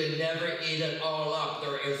there. You never eat it all up.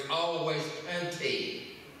 There is always plenty.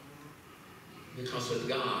 Because with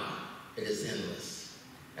God, it is endless.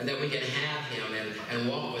 And that we can have Him and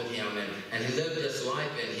walk with Him and live this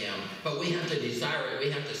life in Him. But we have to desire it. We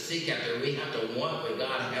have to seek after it. We have to want what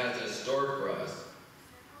God has in store for us.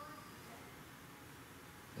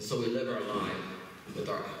 And so we live our life with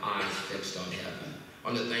our eyes fixed on heaven,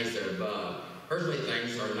 on the things that are above. Earthly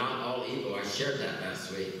things are not all evil. I shared that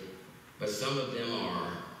last week. But some of them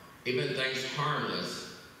are. Even things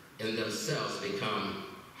harmless in themselves become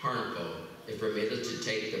harmful if permitted to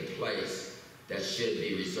take the place that should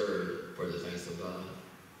be reserved for the things above.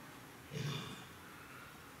 You know,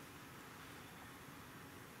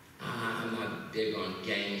 I'm not big on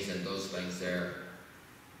games and those things there.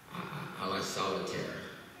 I like solitaire.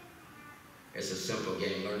 It's a simple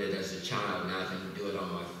game. Learned it as a child. Now I can do it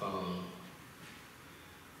on my phone.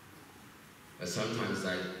 But sometimes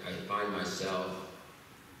I find myself,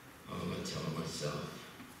 I'm telling myself,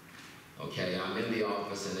 okay, I'm in the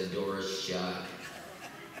office and the door is shut.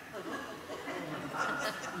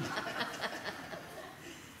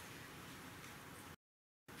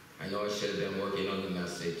 I know I should have been working on the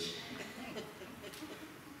message.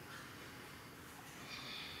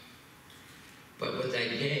 But with that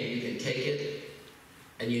game, you can take it,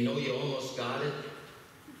 and you know you almost got it.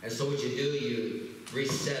 And so what you do, you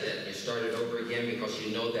reset it. You start it over again because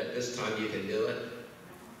you know that this time you can do it.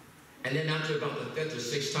 And then after about the 5th or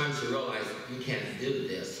 6th time, you realize you can't do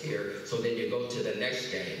this here. So then you go to the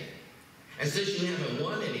next game. And since you haven't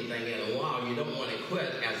won anything in a while, you don't want to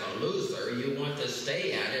quit as a loser. You want to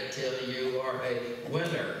stay at it till you are a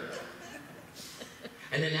winner.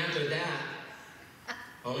 And then after that,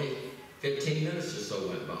 only 15 minutes or so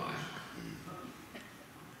went by.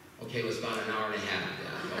 Okay, it was about an hour and a half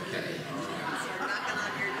then. Okay, all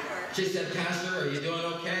right. She said, Pastor, are you doing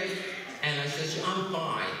okay? And I said, I'm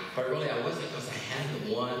fine. But really I wasn't, because I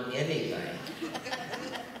hadn't won anything.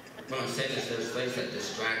 What I'm saying is there's things that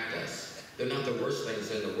distract us. They're not the worst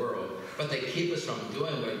things in the world, but they keep us from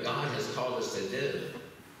doing what God has called us to do.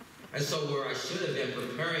 And so where I should have been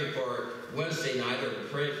preparing for Wednesday night, or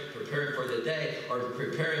preparing for the day, or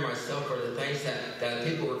preparing myself for the things that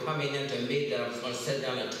people were coming in to meet that I was going to sit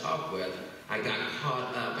down and talk with, I got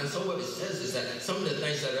caught up. And so what it says is that some of the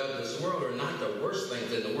things that are of this world are not the worst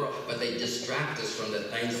things in the world, but they distract us from the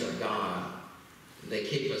things of God. They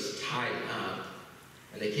keep us tied up,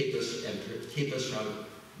 and they keep us from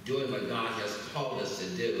doing what God has called us to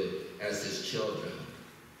do as His children.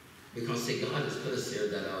 Because, see, God has put us here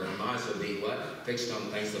that our minds will be what? Fixed on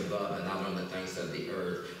things above and not on the things of the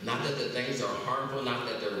earth. Not that the things are harmful, not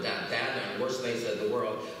that they're that bad and worse things of the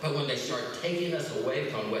world, but when they start taking us away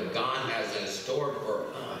from what God has in store for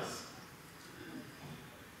us.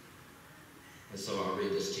 And so I'll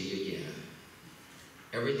read this to you again.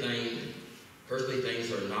 Earthly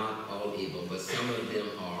things are not all evil, but some of them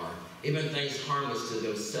are. Even things harmless to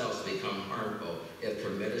themselves become harmful if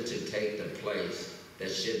permitted to take the place that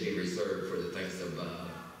should be reserved for the things above.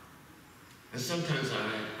 And sometimes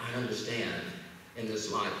I understand in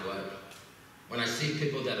this life when I see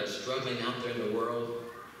people that are struggling out there in the world,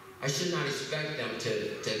 I should not expect them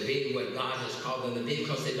to be what God has called them to be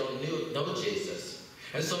because they don't know Jesus.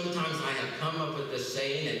 And sometimes I have come up with this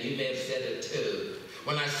saying, and you may have said it too.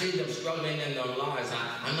 When I see them struggling in their lives,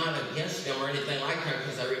 I'm not against them or anything like that,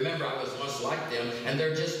 because I remember I was once like them, and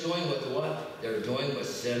they're just doing with what? They're doing what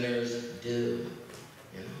sinners do.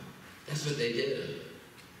 You know, that's what they do.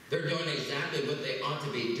 They're doing exactly what they ought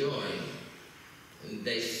to be doing. And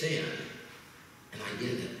they sin. And I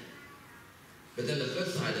get it. But then the flip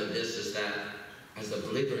side of this is that as a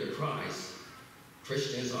believer in Christ,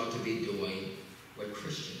 Christians ought to be doing what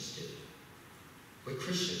Christians do. What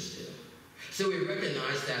Christians do. So we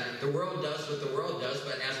recognize that the world does what the world does,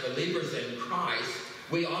 but as believers in Christ,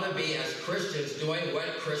 we ought to be, as Christians, doing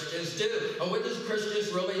what Christians do. And what does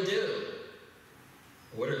Christians really do?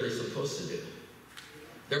 What are they supposed to do?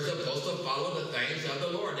 They're supposed to follow the things of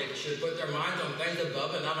the Lord. They should put their minds on things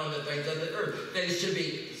above and not on the things of the earth. They should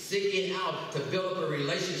be seeking out to build up a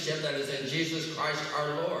relationship that is in Jesus Christ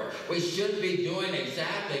our Lord. We should be doing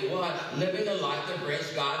exactly what? Living a life that brings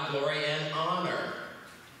God glory and honor.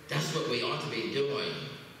 That's what we ought to be doing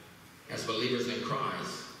as believers in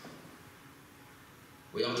Christ.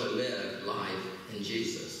 We ought to live life in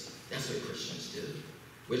Jesus. That's what Christians do.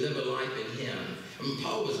 We live a life in Him. And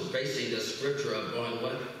Paul was basing the scripture upon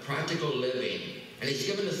what? Practical living. And he's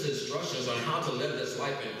given us instructions on how to live this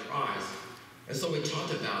life in Christ. And so we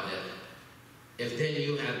talked about it. If then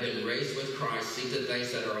you have been raised with Christ, seek the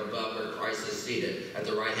things that are above where Christ is seated at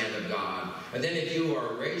the right hand of God. And then if you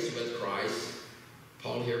are raised with Christ,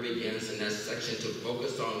 Paul here begins in that section to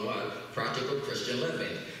focus on what? Practical Christian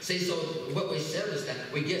living. See, so what we said is that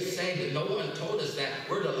we get saved, and no one told us that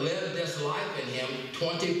we're to live this life in Him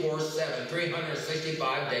 24/7,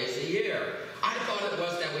 365 days a year. I thought it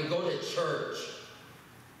was that we go to church.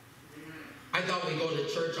 I thought we go to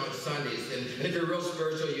church on Sundays, and if you're real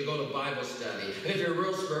spiritual, you go to Bible study. And if you're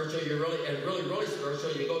real spiritual, really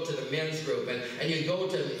spiritual, you go to the men's group, and you go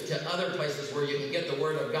to other places where you can get the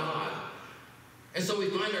Word of God. And so we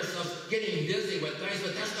find ourselves getting busy with things,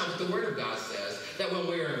 but that's not what the Word of God says. That when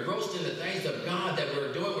we're engrossed in the things of God, that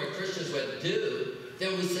we're doing what Christians would do,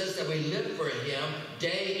 then we says that we live for Him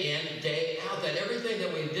day in, day out. That everything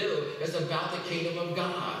that we do is about the kingdom of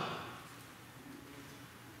God.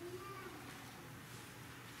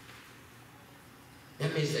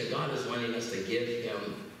 That means that God is wanting us to give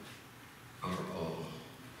Him our all.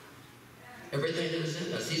 Everything that is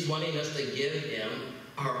in us, He's wanting us to give Him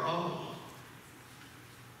our all.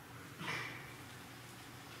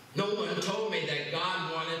 No one told me that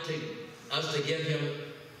God wanted us to give Him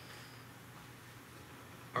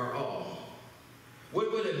our all.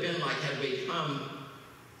 What would it have been like had we come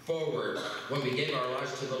forward when we gave our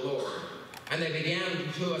lives to the Lord? And they began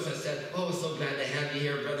to us and said, "Oh, so glad to have you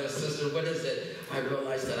here, brother and sister. What is it? I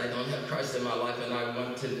realize that I don't have Christ in my life and I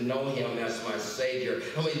want to know Him as my Savior."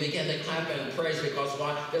 And we began to clap and praise because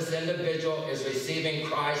why? This individual is receiving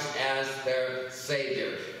Christ as their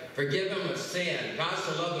Savior. Forgive them of sin. God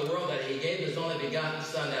so loved the world that He gave His only begotten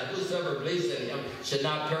Son, that whosoever believes in Him should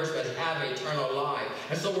not perish but have eternal life.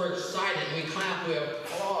 And so we're excited. We clap, we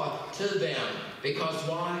applaud to them. Because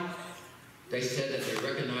why? They said that they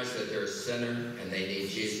recognize that they're a sinner and they need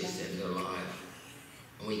Jesus in their life.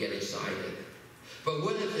 And we get excited. But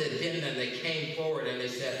what if it had been that they came forward and they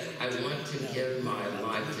said, "I want to give my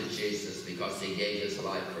life to Jesus because He gave His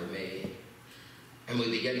life for me." And we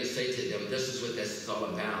begin to say to them, this is what this is all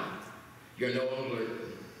about. You're no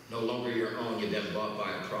longer your own. You've been bought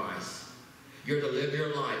by a price. You're to live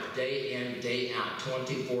your life day in, day out,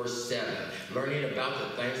 24/7, learning about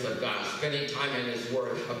the things of God, spending time in His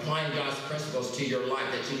Word, applying God's principles to your life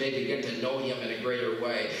that you may begin to know Him in a greater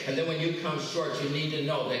way. And then when you come short, you need to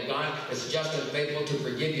know that God is just and faithful to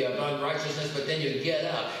forgive you of unrighteousness, but then you get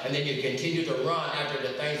up and then you continue to run after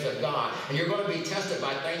the things of God. And you're going to be tested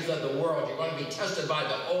by things of the world. You're going to be tested by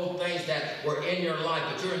the old things that were in your life,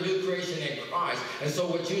 but you're a new creation in Christ. And so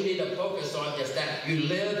what you need to focus on is that you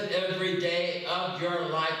live every day of your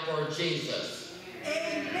life for Jesus.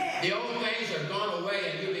 Amen. The old things have gone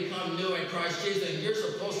away and you become new in Christ Jesus, and you're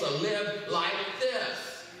supposed to live like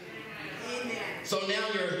this. Amen. So now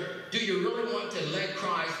do you really want to let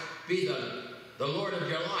Christ be the Lord of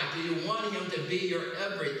your life? Do you want Him to be your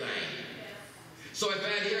everything? So if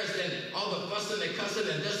that is, then all the fussing and cussing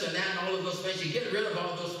and this and that and all of those things, you get rid of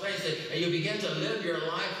all those things and you begin to live your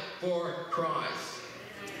life for Christ.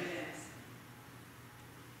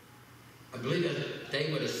 I believe that they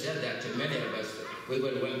would have said that to many of us. We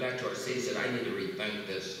would have went back to our seats and said, "I need to rethink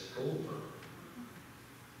this over."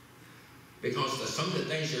 Because some of the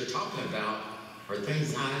things you're talking about are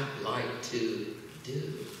things I like to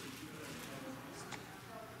do.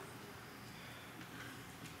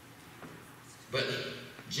 But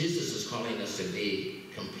Jesus is calling us to be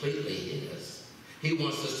completely His. He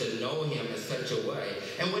wants us to know Him in such a way.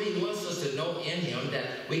 And what He wants us to know in Him,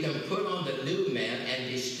 that we can put on the new man and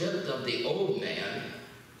be stripped of the old man,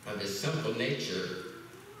 of his sinful nature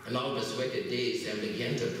and all of his wicked deeds, and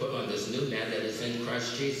begin to put on this new man that is in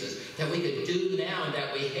Christ Jesus. That we could do now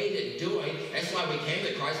that we hated doing. That's why we came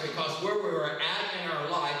to Christ, because where we were at in our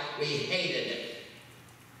life, we hated it.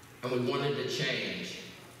 And we wanted to change.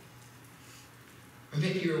 Or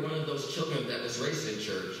maybe you were one of those children that was raised in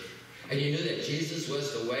church. And you knew that Jesus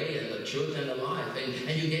was the way and the truth and the life.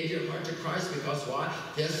 And you gave your heart to Christ because why?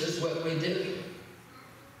 This is what we do.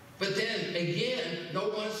 But then, again, no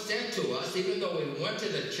one said to us, even though we went to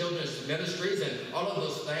the children's ministries and all of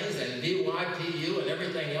those things, and BYPU and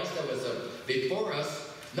everything else that was before us,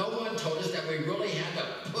 no one told us that we really had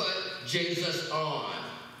to put Jesus on.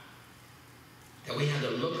 That we had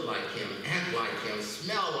to look like Him, act like Him,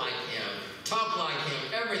 smell like Him, talk like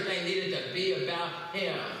Him. Everything needed to be about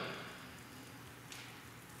Him.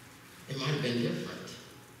 It might have been different.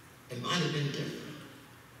 It might have been different.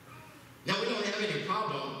 Now, we don't have any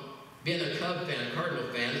problem being a Cub fan, a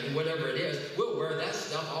Cardinal fan, and whatever it is. We'll wear that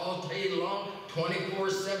stuff all day long,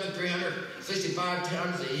 24/7, 365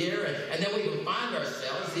 times a year. And then we can find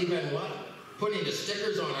ourselves even what? Putting the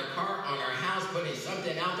stickers on our car, on our house, putting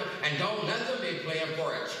something out there. And don't let them be playing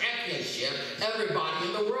for a championship. Everybody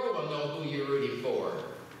in the world will know who you're rooting for.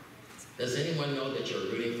 Does anyone know that you're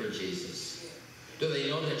rooting for Jesus? Do they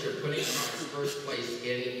know that you're putting Christ first place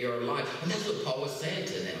in your life? And that's what Paul was saying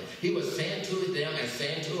to them. He was saying to them and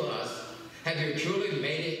saying to us, have you truly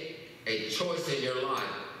made it a choice in your life?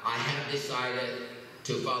 I have decided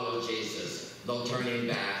to follow Jesus. No turning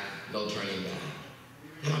back, no turning back.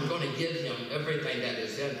 And I'm going to give him everything that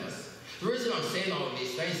is in us. The reason I'm saying all of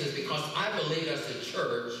these things is because I believe as a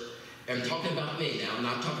church, and I'm talking about me now, I'm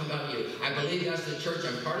not talking about you. I believe as the church,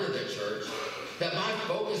 I'm part of the church, that my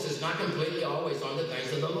focus is not completely always on the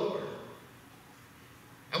things of the Lord.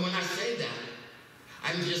 And when I say that,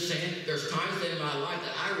 I'm just saying there's times in my life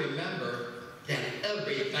that I remember that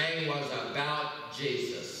everything was about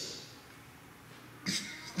Jesus.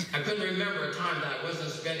 I couldn't remember a time that I wasn't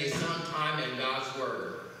spending some time in God's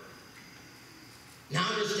Word. Now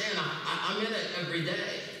understand, I'm in it every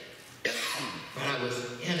day. But I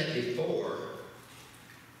was in it before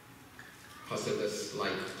because it was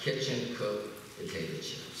like kitchen cooked potato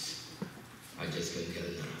chips. I just couldn't get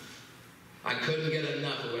enough. I couldn't get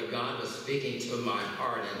enough of what God was speaking to my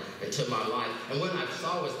heart and to my life. And what I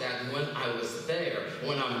saw was that when I was there,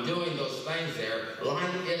 when I'm doing those things there,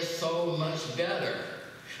 life is so much better.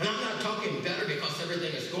 And I'm not talking better because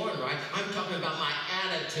everything is going right. I'm talking about my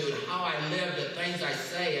attitude, how I live, the things I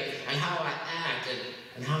say, and how I act,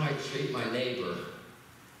 and how I treat my neighbor.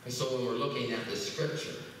 And so when we're looking at the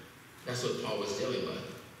scripture, that's what Paul was dealing with.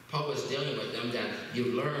 Paul was dealing with them that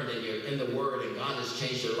you've learned and you're in the Word and God has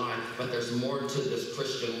changed your life, but there's more to this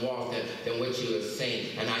Christian walk than what you have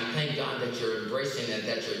seen. And I thank God that you're embracing it,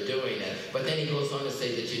 that you're doing it. But then he goes on to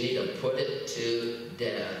say that you need to put it to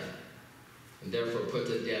death. And therefore put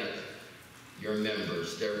to death your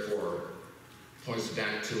members. Therefore points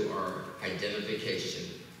back to our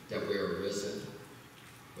identification that we are risen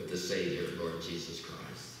with the Savior, Lord Jesus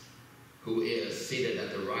Christ, who is seated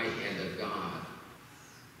at the right hand of God,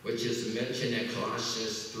 which is mentioned in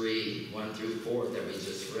Colossians 3, 1 through 4 that we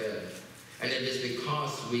just read. And it is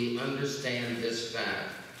because we understand this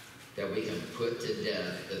fact that we can put to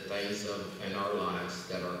death the things in our lives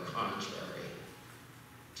that are contrary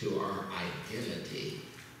to our identity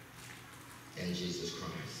in Jesus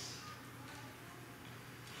Christ.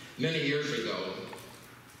 Many years ago,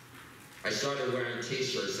 I started wearing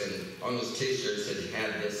t-shirts, and on those t-shirts it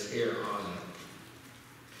had this here on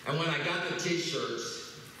it. And when I got the t-shirts,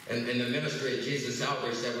 in the ministry of Jesus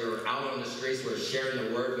Outreach, that we were out on the streets, we were sharing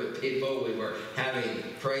the word with people, we were having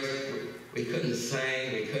praise. We couldn't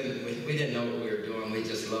sing, we didn't know what we were doing, we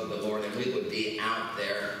just loved the Lord, and we would be out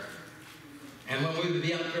there. And when we would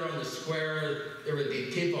be out there on the square, there would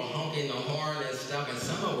be people honking the horn and stuff, and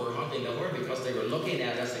some of them were honking the horn because they were looking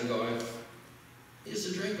at us and going, I used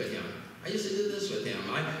to drink with him, I used to do this with him,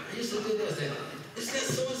 I used to do this, and is that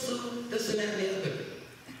so-and-so, this and that and the other.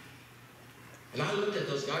 And I looked at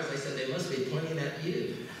those guys, I said, they must be pointing at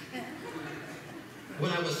you.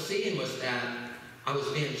 What I was seeing was that I was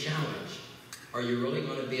being challenged. Are you really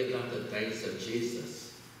going to be about the things of Jesus?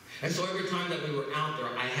 And so every time that we were out there,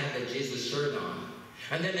 I had the Jesus shirt on.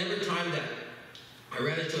 And then every time that I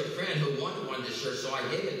ran into a friend who wanted one of the shirts, so I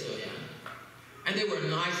gave it to him. And they were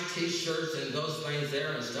nice t-shirts and those things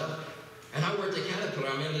there and stuff. And I worked at Caterpillar,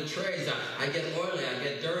 I'm in the trades, I get oily, I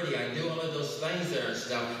get dirty, I do all of those things there and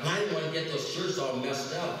stuff. And I didn't want to get those shirts all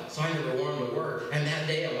messed up, so I never wore them to work. And that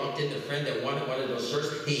day I walked into a friend that wanted one of those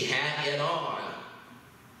shirts, he had it on.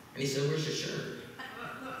 And he said, where's your shirt?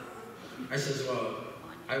 I says, well,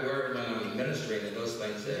 I wear it when I'm ministering and those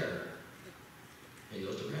things there. And he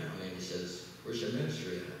looked around and he says, where's your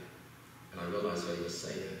ministry at? And I realized what he was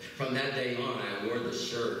saying. From that day on, I wore the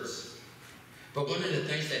shirts. But one of the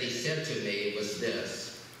things that he said to me was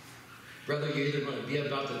this: brother, you're either going to be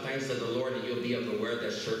about the things of the Lord and you'll be able to wear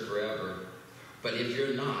that shirt forever. But if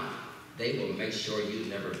you're not, they will make sure you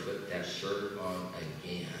never put that shirt on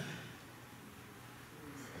again.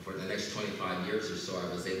 And for the next 25 years or so,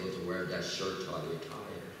 I was able to wear that shirt till I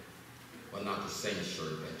retired. Well, not the same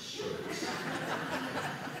shirt, but shirts.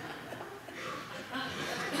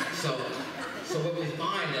 So what we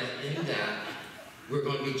find that in that, we're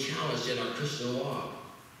going to be challenged in our Christian walk.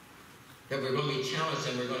 That we're going to be challenged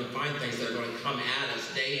and we're going to find things that are going to come at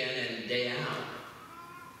us day in and day out.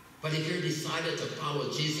 But if you're decided to follow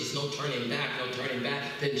Jesus, no turning back,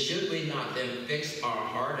 then should we not then fix our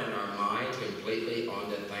heart and our mind completely on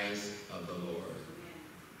the things of the Lord?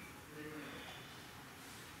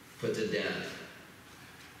 Put to death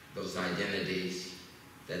those identities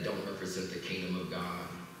that don't represent the kingdom of God.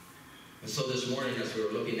 And so this morning, as we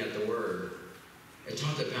were looking at the Word, it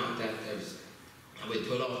talked about that we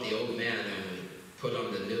put off the old man and we put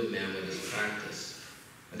on the new man with his practice.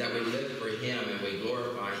 And that we live for him and we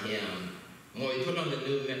glorify him. When we put on the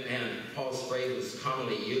new man, Paul's phrase was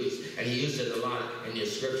commonly used, and he used it a lot in your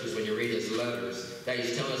scriptures when you read his letters, that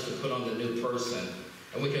he's telling us to put on the new person.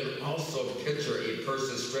 And we can also picture a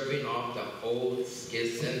person stripping off the old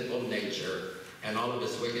sinful nature and all of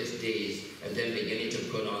his wicked deeds, and then beginning to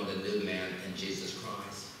put on the new man in Jesus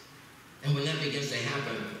Christ. And when that begins to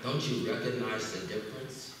happen, don't you recognize the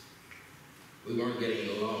difference? We weren't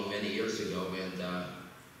getting along many years ago, and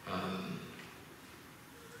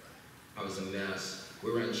I was a mess.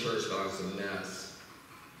 We were in church, but I was a mess.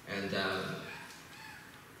 And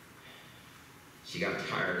she got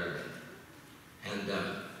tired of it. And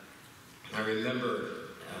I remember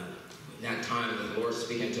that time the Lord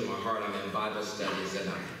speaking to my heart. I'm in Bible studies, and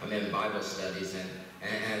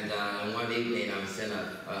one evening I was in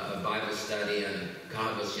a Bible study, and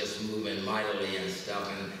God was just moving mightily and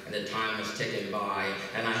stuff, and the time was ticking by,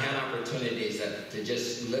 and I had opportunities to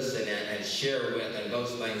just listen and share with and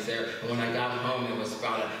those things there. And when I got home, it was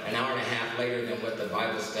about an hour and a half later than what the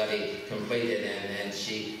Bible study completed, and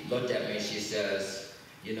she looked at me and she says,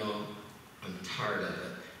 you know, I'm tired of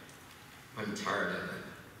it. I'm tired of it.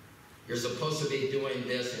 You're supposed to be doing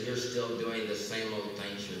this, and you're still doing the same old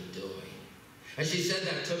things you're doing. And she said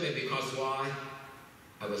that to me because why?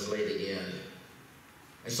 I was late again.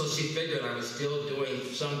 And so she figured I was still doing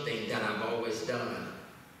something that I've always done.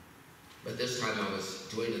 But this time I was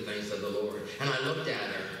doing the things of the Lord. And I looked at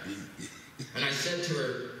her, and I said to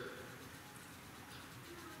her,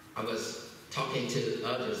 I was talking to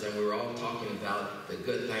others, and we were all talking about the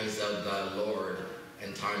good things of the Lord,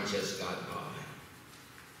 and time just got by.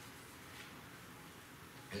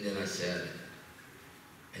 And then I said,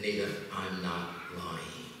 Anita, I'm not lying.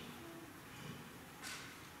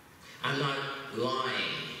 I'm not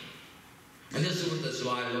lying. And this is what this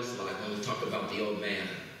lie looks like when we talk about the old man.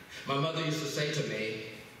 My mother used to say to me,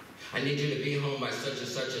 I need you to be home by such and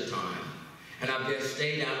such a time. And I've been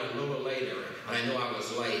stayed out a little later, and I know I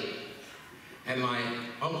was late. And my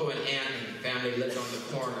uncle and aunt and family lived on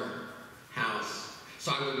the corner house.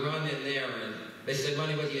 So I would run in there, and they said,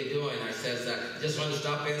 Money, what are you doing? I says, I just want to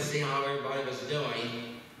stop in and see how everybody was doing.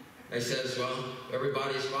 They says, well,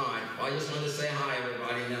 everybody's fine. Well, I just wanted to say hi,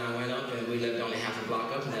 everybody. And then I went up, and we lived only half a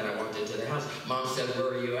block up, and then I walked into the house. Mom said,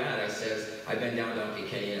 where are you at? I says, I've been down to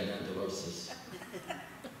Pequeña and Dolores.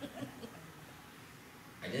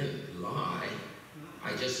 I didn't lie.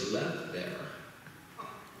 I just left there.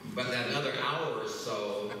 But that another hour or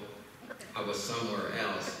so, I was somewhere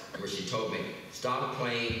else where she told me, stop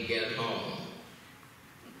playing, get home.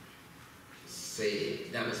 See,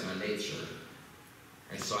 that was my nature.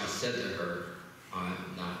 And so I said to her, I'm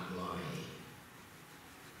not lying.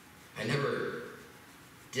 I never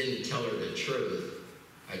didn't tell her the truth.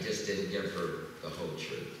 I just didn't give her the whole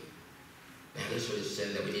truth. That is what it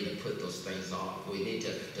said, that we need to put those things off. We need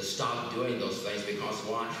to stop doing those things, because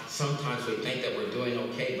why? Sometimes we think that we're doing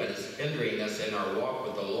okay, but it's hindering us in our walk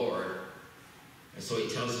with the Lord. And so he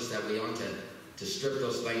tells us that we ought to strip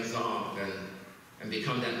those things off and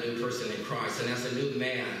become that new person in Christ. And as a new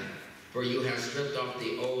man, for you have stripped off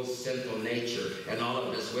the old sinful nature and all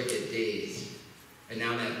of its wicked deeds. And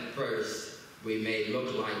now that first we may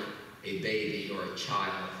look like a baby or a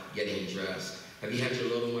child getting dressed. Have you had your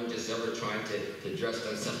little one just ever trying to dress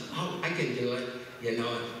themselves? Oh, I can do it, you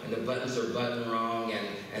know, and the buttons are buttoned wrong,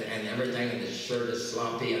 and everything, and the shirt is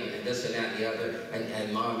sloppy, and this and that and the other,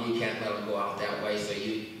 and Mom, you can't let them go out that way, so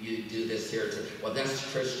you do this here too. Well,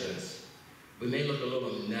 that's Christians. We may look a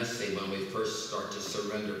little messy when we first start to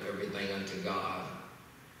surrender everything unto God.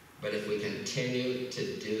 But if we continue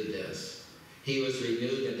to do this, he was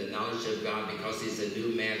renewed in the knowledge of God, because he's a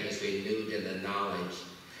new man, he's renewed in the knowledge.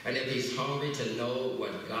 And if he's hungry to know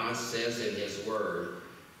what God says in his word,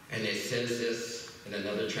 and it says this in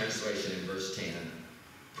another translation in verse 10,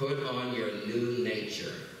 put on your new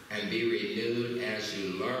nature and be renewed as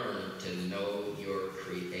you learn to know your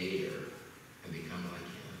Creator and become like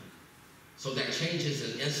him. So that change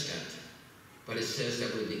is an instant, but it says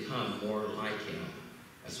that we become more like him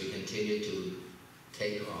as we continue to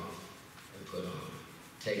take off and put on,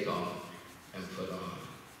 take off and put on,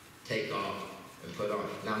 take off and put on.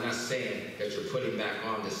 Now, I'm not saying that you're putting back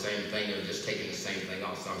on the same thing or just taking the same thing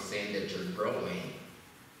off. So I'm saying that you're growing,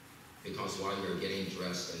 because while you're getting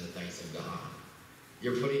dressed in the things of God,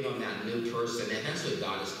 you're putting on that new person, and that's what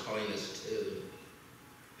God is calling us to.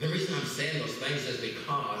 And the reason I'm saying those things is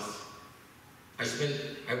because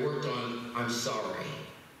I worked on I'm sorry.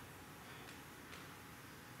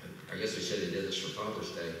 I guess we should have did this for Father's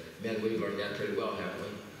Day. Men, we've learned that pretty well, haven't we?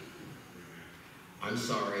 I'm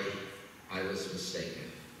sorry. I was mistaken.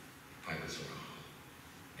 I was wrong.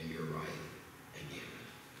 And you're right again.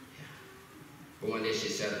 Yeah. But one day she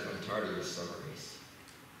said, I'm tired of your sorries.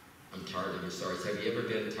 I'm tired of your sorries. Have you ever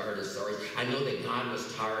been tired of sorries? I know that God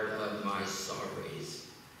was tired of my sorries.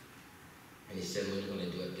 And he said, when are you going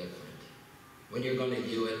to do it different? When you're going to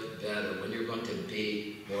do it better? When you're going to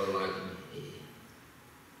be more like me?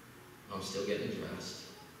 I'm still getting dressed.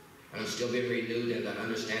 And I'm still being renewed in the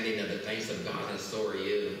understanding of the things of God, and so are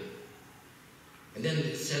you. And then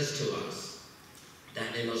it says to us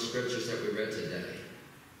that in those scriptures that we read today,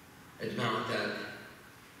 about that,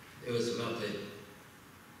 it was about the,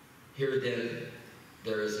 here then,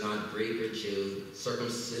 there is not Greek or Jew,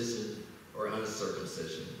 circumcision or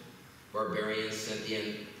uncircumcision, barbarian,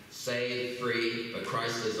 Scythian, saved, free, but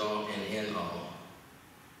Christ is all and in all.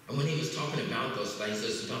 And when he was talking about those things,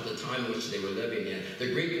 it's about the time in which they were living in.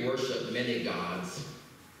 The Greek worshiped many gods.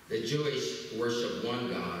 The Jewish worshiped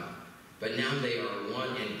one God, but now they are one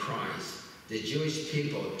in Christ. The Jewish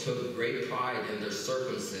people took great pride in their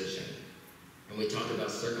circumcision. And we talked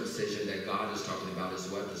about circumcision that God is talking about is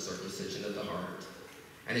what? The circumcision of the heart.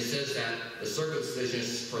 And it says that the circumcision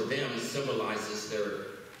for them symbolizes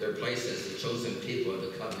their place as the chosen people of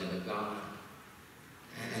the covenant of God.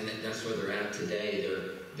 And that's where they're at today.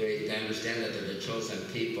 They understand that they're the chosen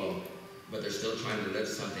people, but they're still trying to live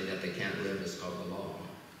something that they can't live. It's called the law.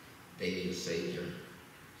 They need a Savior.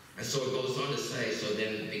 And so it goes on to say, so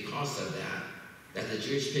then because of that the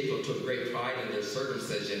Jewish people took great pride in their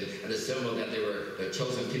circumcision and the symbol that they were the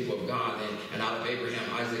chosen people of God. And out of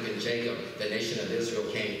Abraham, Isaac, and Jacob, the nation of Israel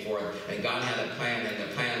came forth. And God had a plan, and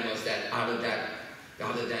the plan was that out of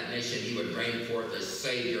that nation, he would bring forth a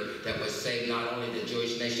Savior that would save not only the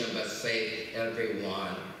Jewish nation, but save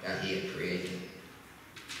everyone that he had created.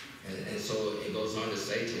 And so it goes on to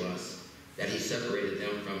say to us that he separated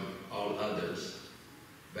them from all others.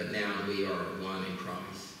 But now we are one in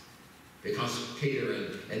Christ. Because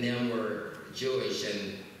Peter and them were Jewish,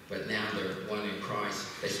 but now they're one in Christ.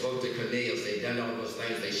 They spoke to Cornelius. They've done all those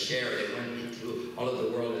things. They shared. They went into all of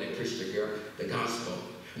the world and they preached the gospel.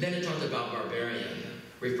 And then it talked about barbarian,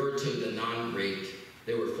 referred to the non-Greek.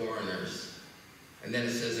 They were foreigners. And then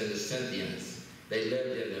it says in the Scythians, they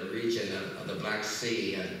lived in the region of the Black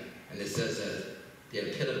Sea. And it says that they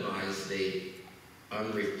epitomized the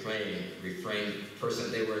refrained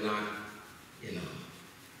person. They were not,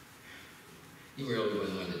 you really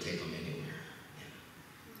wouldn't want to take them anywhere.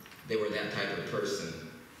 They were that type of person.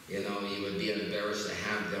 You would be embarrassed to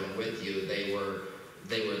have them with you. They were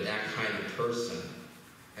that kind of person.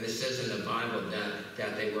 And it says in the Bible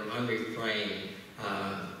that they were unrefrained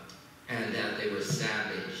and that they were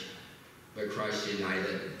savage. But Christ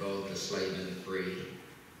united both the slave and the free.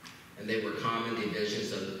 And they were common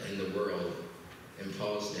divisions in the world in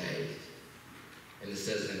Paul's day. And it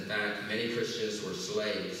says, in fact, many Christians were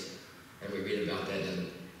slaves. And we read about that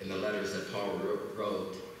in the letters that Paul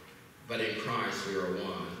wrote. But in Christ we are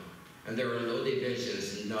one. And there are no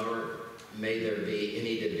divisions, nor may there be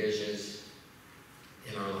any divisions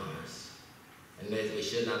in our lives. And we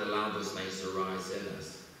should not allow those things to rise in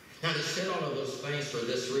us. Now, they said all of those things for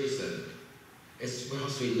this reason. It's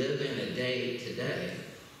because we live in a day today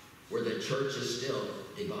where the church is still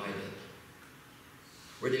divided.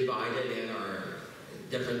 We're divided in our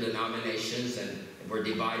different denominations, and we're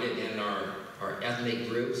divided in our ethnic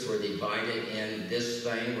groups. We're divided in this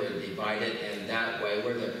thing. We're divided in that way.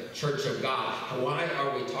 We're the church of God. Why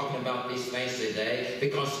are we talking about these things today?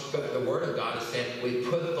 Because the Word of God is saying we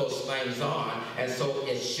put those things on. And so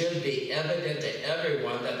it should be evident to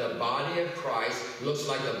everyone that the body of Christ looks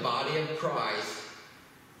like the body of Christ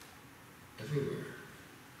everywhere.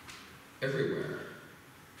 Everywhere.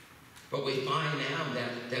 But we find now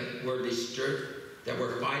that we're disturbed, that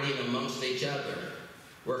we're fighting amongst each other.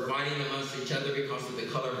 We're fighting amongst each other because of the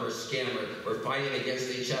color of our skin. We're fighting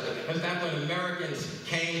against each other. In fact, when Americans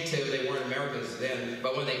came to, they weren't Americans then,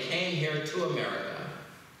 but when they came here to America,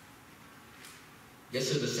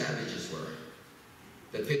 guess who the savages were?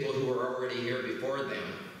 The people who were already here before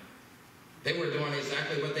them. They were doing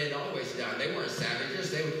exactly what they'd always done. They weren't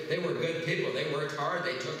savages. They were good people. They worked hard.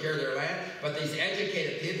 They took care of their land. But these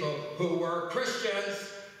educated people who were Christians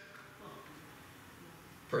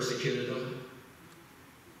persecuted them,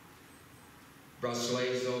 brought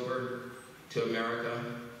slaves over to America,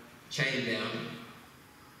 chained them,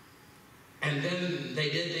 and then they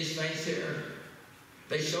did these things here.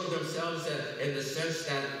 They showed themselves in the sense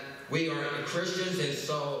that we are Christians, and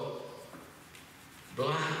so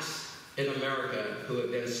blacks in America who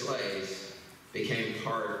had been slaves became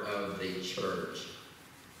part of the church,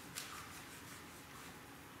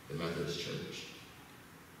 the Methodist Church.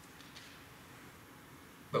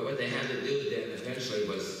 But what they had to do then eventually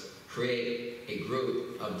was create a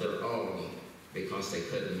group of their own because they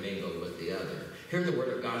couldn't mingle with the other. Here the Word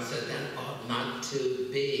of God said that ought not to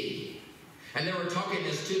be. And they were talking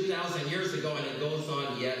this 2,000 years ago, and it goes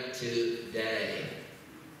on yet today.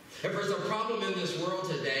 If there's a problem in this world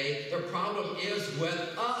today, the problem is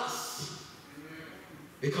with us.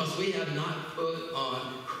 Because we have not put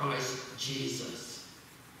on Christ Jesus.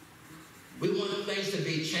 We want things to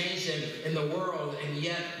be changed in the world, and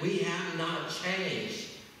yet we have not changed.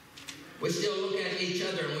 We still look at each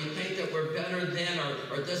other and we think that we're better than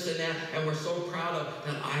or this and that, and we're so proud of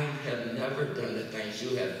that. I have never done the things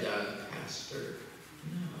you have done, Pastor.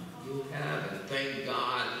 No, you haven't. Thank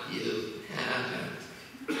God you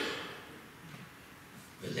haven't.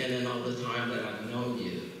 But then in all the time that I've known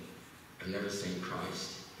you, I've never seen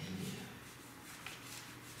Christ in you.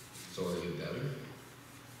 So are you better?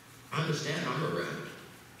 I understand I'm a wreck,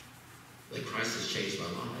 but Christ has changed my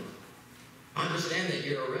life. I understand that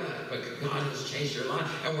you're a wreck, but God has changed your life.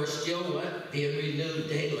 And we're still what? Being renewed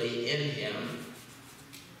daily in Him.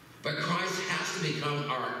 But Christ has to become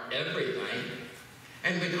our everything.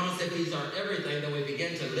 And because if He's our everything, then we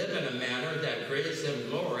begin to live in a manner that brings Him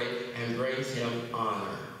glory and brings Him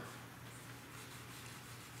honor.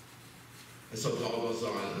 And so Paul goes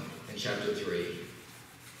on in chapter 3,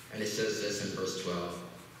 and he says this in verse 12.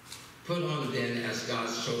 Put on then as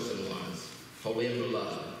God's chosen ones, holy and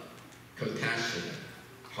beloved, compassionate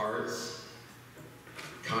hearts,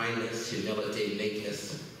 kindness, humility,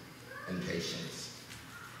 meekness, and patience,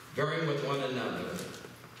 bearing with one another.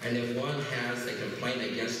 And if one has a complaint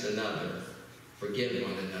against another, forgive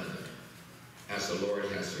one another, as the Lord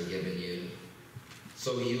has forgiven you.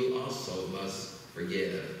 So you also must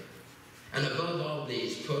forgive. And above all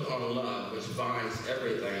these, put on love, which binds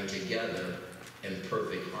everything together in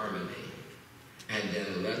perfect harmony. And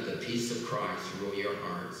then let the peace of Christ rule your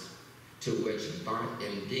hearts, to which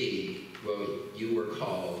indeed you were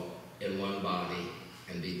called in one body,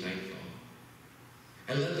 and be thankful.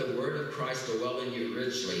 And let the word of Christ dwell in you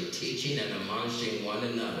richly, teaching and admonishing one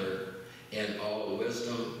another in all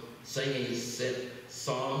wisdom, singing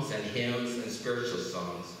psalms and hymns and spiritual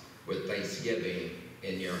songs with thanksgiving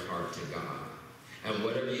in your heart to God. And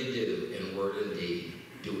whatever you do in word and deed,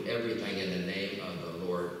 do everything in the name of the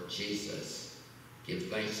Lord Jesus. Give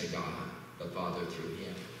thanks to God, the Father, through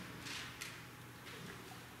Him.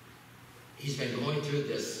 He's been going through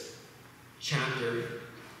this chapter,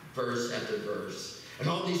 verse after verse. And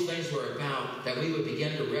all these things were about that we would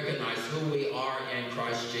begin to recognize who we are in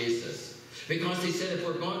Christ Jesus. Because he said if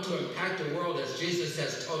we're going to impact the world, as Jesus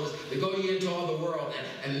has told us, to go into all the world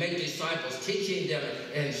and make disciples, teaching them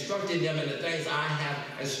and instructing them in the things I have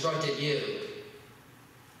instructed you.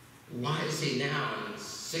 Why is he now,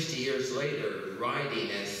 60 years later, writing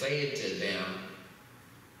and saying to them,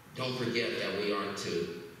 don't forget that we are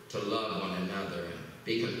to love one another and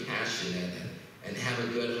be compassionate and have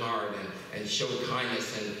a good heart and show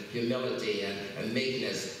kindness and humility and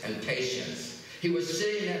meekness and patience. He was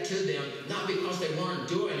saying that to them, not because they weren't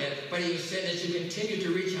doing it, but he was saying as you continue to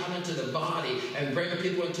reach out into the body and bring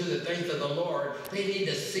people into the things of the Lord, they need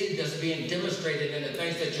to see this being demonstrated in the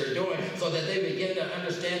things that you're doing so that they begin to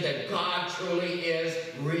understand that God truly is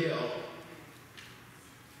real.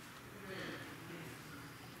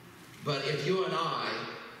 But if you and I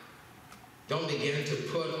don't begin to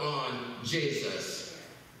put on Jesus,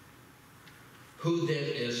 who then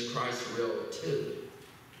is Christ real to?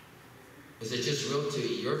 Is it just real to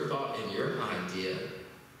your thought and your idea?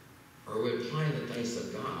 Or are we applying the things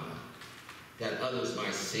of God that others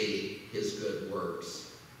might see his good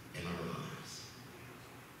works in our lives?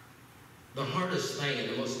 The hardest thing and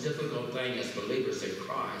the most difficult thing as believers in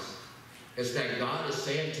Christ is that God is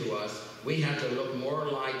saying to us, we have to look more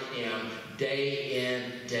like him day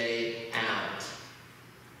in, day out.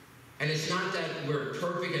 And it's not that we're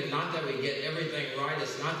perfect and not that we get everything right.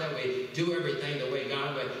 It's not that we do everything the way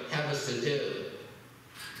God would have us to do.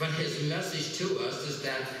 But his message to us is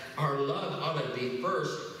that our love ought to be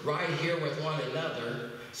first right here with one another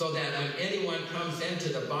so that when anyone comes into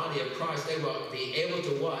the body of Christ, they will be able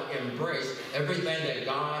to what? Embrace everything that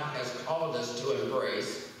God has called us to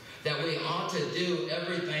embrace. That we ought to do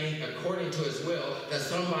everything according to his will, that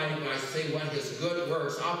somebody might see what his good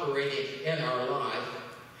works operating in our life.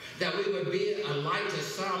 That we would be a light to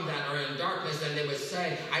some that are in darkness, and they would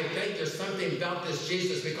say, I think there's something about this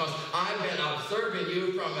Jesus because I've been observing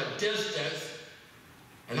you from a distance,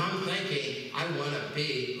 and I'm thinking, I want to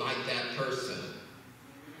be like that person.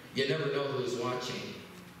 You never know who's watching.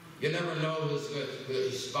 You never know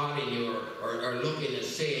who's spotting you or looking to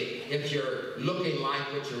see if you're looking like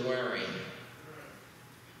what you're wearing.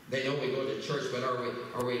 They know we go to church, but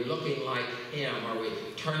are we looking like him? Are we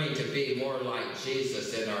turning to be more like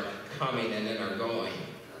Jesus in our coming and in our going?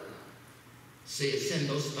 See, it's in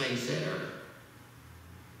those things there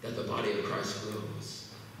that the body of Christ grows.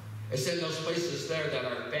 It's in those places there that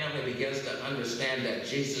our family begins to understand that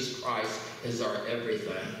Jesus Christ is our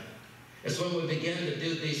everything. It's when we begin to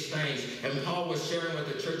do these things. And Paul was sharing with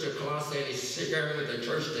the church of Colossae, and he's sharing with the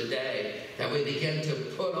church today, that we begin to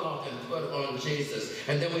put off and put on Jesus.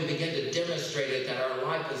 And then we begin to demonstrate it, that our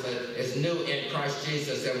life is new in Christ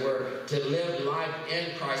Jesus, and we're to live life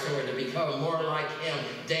in Christ, and we're to become more like him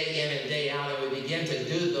day in and day out. And we begin to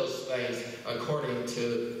do those things according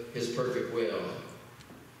to his perfect will.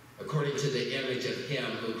 According to the image of him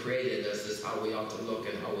who created us is how we ought to look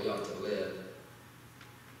and how we ought to live.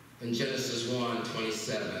 In Genesis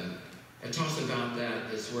 1:27, it talks about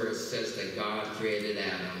that is where it says that God created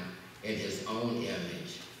Adam in his own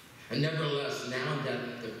image. And nevertheless, now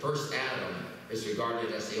that the first Adam is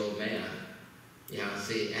regarded as the old man,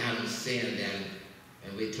 see, Adam sinned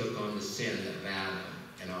and we took on the sin of Adam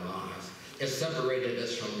in our lives. It separated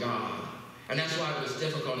us from God. And that's why it was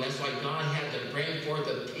difficult. And that's why God had to bring forth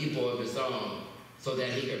a people of his own so that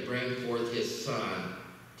he could bring forth his son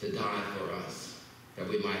to die for us, that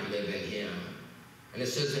we might live in him. And it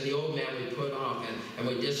says, in the old man we put off and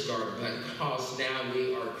we discard, because now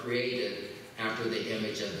we are created after the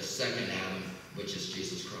image of the second Adam, which is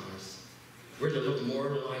Jesus Christ. We're to look more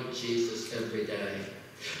like Jesus every day.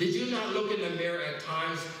 Did you not look in the mirror at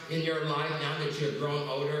times in your life, now that you have grown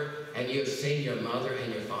older, and you have seen your mother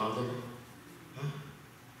and your father? Huh?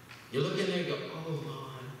 You look in there and go, oh, God.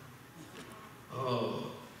 Oh.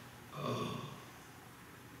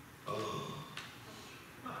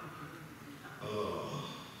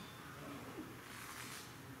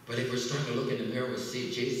 But if we're starting to look in the mirror and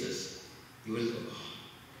see Jesus, you would go,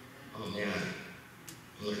 oh man,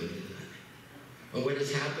 I'm looking good. And what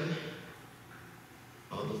has happened?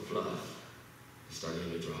 All the fluff is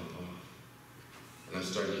starting to drop off. And I'm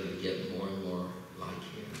starting to get more and more like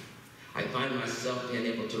him. I find myself being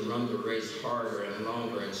able to run the race harder and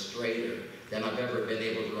longer and straighter than I've ever been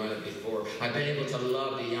able to run it before. I've been able to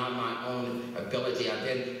love beyond my own ability. I've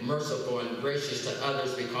been merciful and gracious to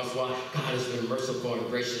others because why? God has been merciful and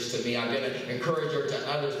gracious to me. I've been an encourager to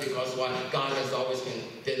others because why? God has always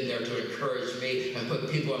been there to encourage me and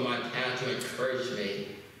put people in my path to encourage me.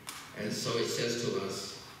 And so he says to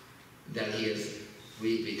us that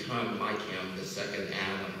we become like him, the second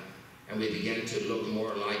Adam. And we begin to look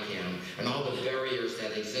more like him. And all the barriers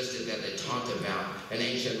that existed that they talked about in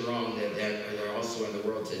ancient Rome, that are also in the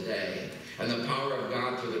world today. And the power of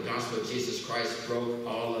God through the gospel of Jesus Christ broke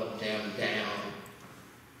all of them down.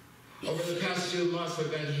 Over the past few months,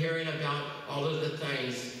 we've been hearing about all of the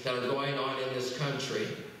things that are going on in this country.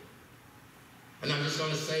 And I'm just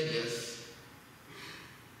going to say this.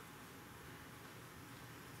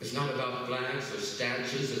 It's not about flags or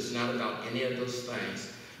statues. It's not about any of those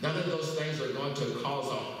things. None of those things are going to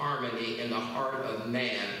cause a harmony in the heart of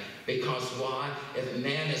man. Because why? If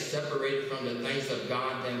man is separated from the things of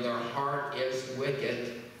God, then their heart is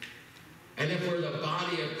wicked. And if we're the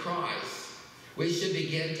body of Christ, we should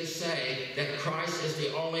begin to say that Christ is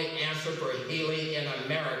the only answer for healing in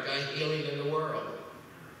America, healing in the world.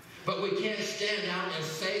 But we can't stand out and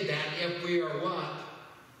say that if we are what?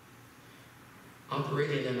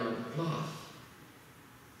 Operating in our fluff.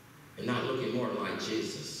 And not looking more like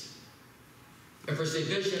Jesus. If there's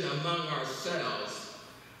division among ourselves,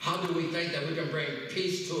 how do we think that we can bring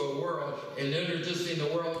peace to a world and introducing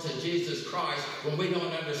the world to Jesus Christ when we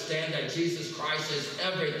don't understand that Jesus Christ is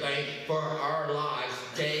everything for our lives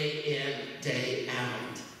day in, day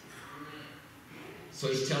out? So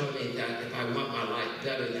he's telling me that if I want my life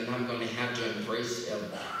better, then I'm going to have to embrace him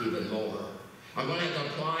even more. I'm going to have to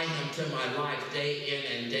apply him to my life day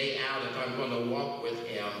in and day out if I'm going to walk with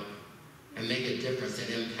him and make a difference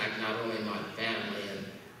and impact not only my family and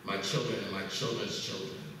my children and my children's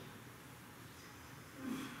children,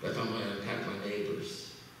 but if I'm going to impact my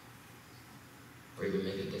neighbors or even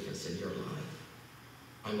make a difference in your life,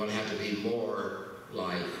 I'm going to have to be more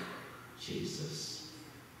like Jesus.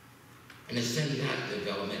 And it's in that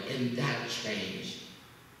development, in that change,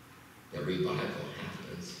 that revival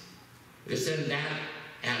happens. It's in that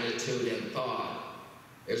attitude and thought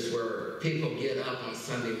is where people get up on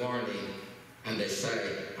Sunday morning and they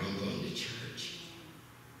say, I'm going to church.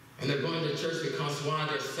 And they're going to church because why?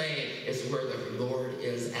 They're saying it's where the Lord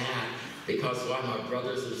is at. Because why? My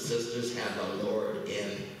brothers and sisters have the Lord in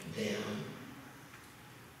them.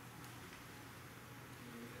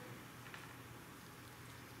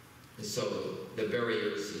 And so the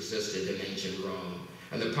barriers existed in ancient Rome.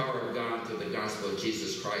 And the power of God through the gospel of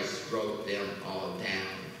Jesus Christ broke them all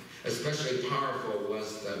down. Especially powerful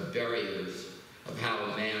was the barriers of how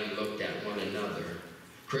man looked at one another.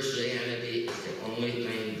 Christianity is the only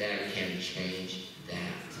thing that can change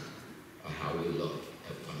that, of how we look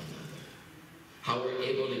at one another. How we're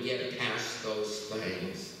able to get past those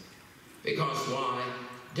things. Because why?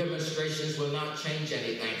 Demonstration will not change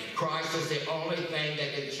anything. Christ is the only thing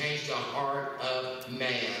that can change the heart of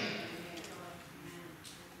man.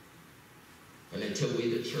 And until we,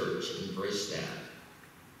 the church, embrace that,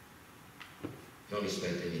 don't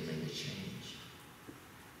expect anything to change.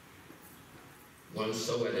 One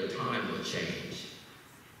soul at a time will change,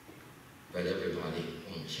 but everybody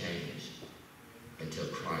won't change until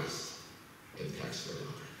Christ impacts their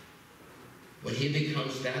life. When he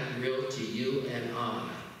becomes that real to you and I,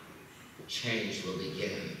 change will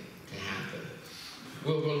begin to happen.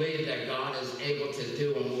 We'll believe that God is able to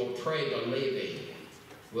do, and we'll pray believing.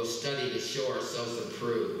 We'll study to show ourselves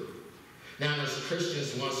approved. Now, as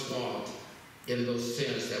Christians once walked in those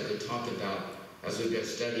sins that we talked about as we've been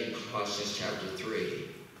studying Colossians chapter 3,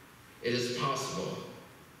 it is possible,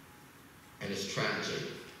 and it's tragic,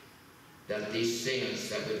 that these sins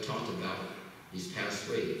that we've talked about these past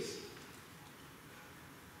weeks,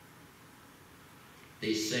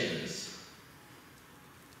 these sins,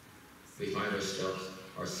 we find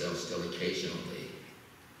ourselves still occasionally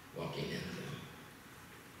walking in them.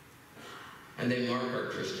 And they mark our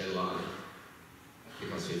Christian life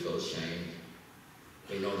because we feel ashamed.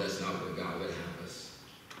 We know that's not where God would have us.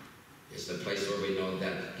 It's the place where we know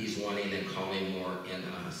that he's wanting and calling more in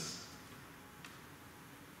us.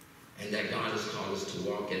 And that God has called us to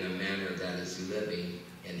walk in a manner that is living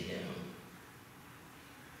in him.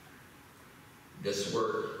 This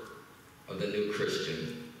work of the new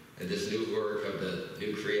Christian and this new work of the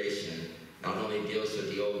new creation not only deals with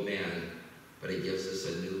the old man, but it gives us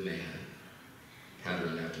a new man,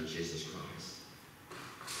 patterned after Jesus Christ.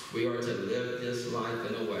 We are to live this life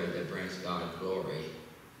in a way that brings God glory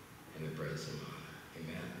and it brings him honor.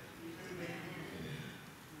 Amen. Amen.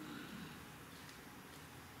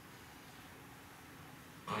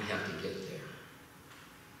 I have to get there.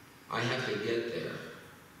 I have to get there.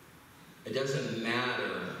 It doesn't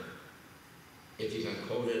matter if you can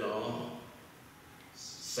quote it all,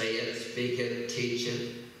 say it, speak it, teach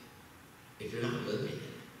it. If you're not living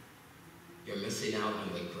it, you're missing out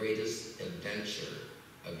on the greatest adventure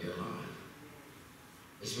of your life.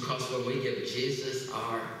 It's because when we give Jesus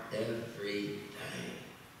our everything,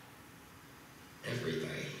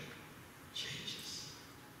 everything changes.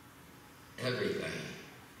 Everything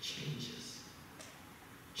changes.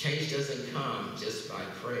 Change doesn't come just by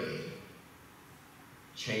praying.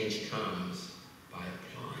 Change comes by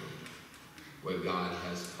applying where God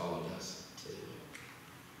has called us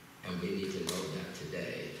to. And we need to know that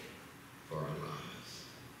today for our lives.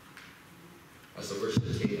 As the worship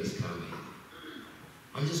team is coming,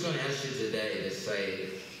 I'm just going to ask you today to say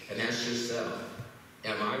and ask yourself,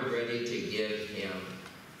 am I ready to give him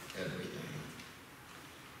everything?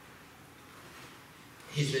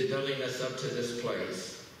 He's been building us up to this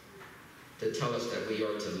place to tell us that we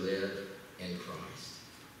are to live in Christ.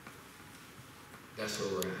 That's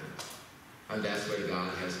where we're at. And that's where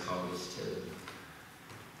God has called us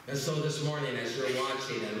to. And so this morning, as you're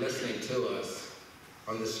watching and listening to us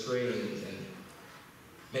on the screens, and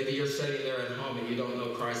maybe you're sitting there at home and you don't know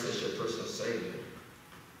Christ as your personal Savior,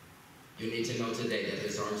 you need to know today that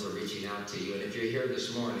his arms are reaching out to you. And if you're here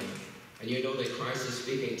this morning and you know that Christ is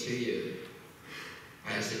speaking to you,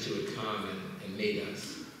 I ask that you would come and meet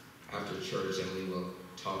us after church, and we will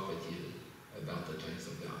talk with you about the things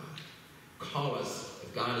of God. Call us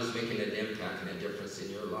if God is making an impact and a difference in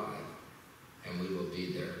your life, and we will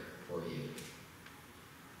be there for you.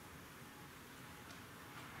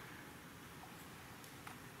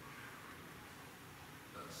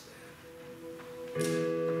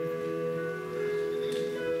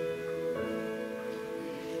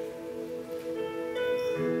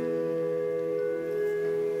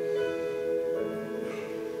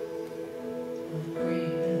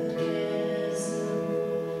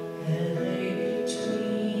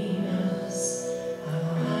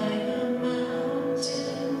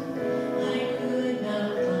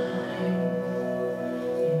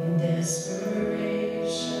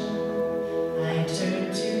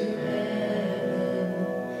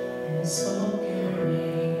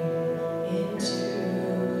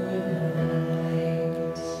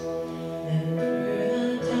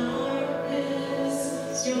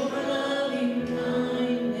 Your loving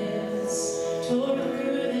kindness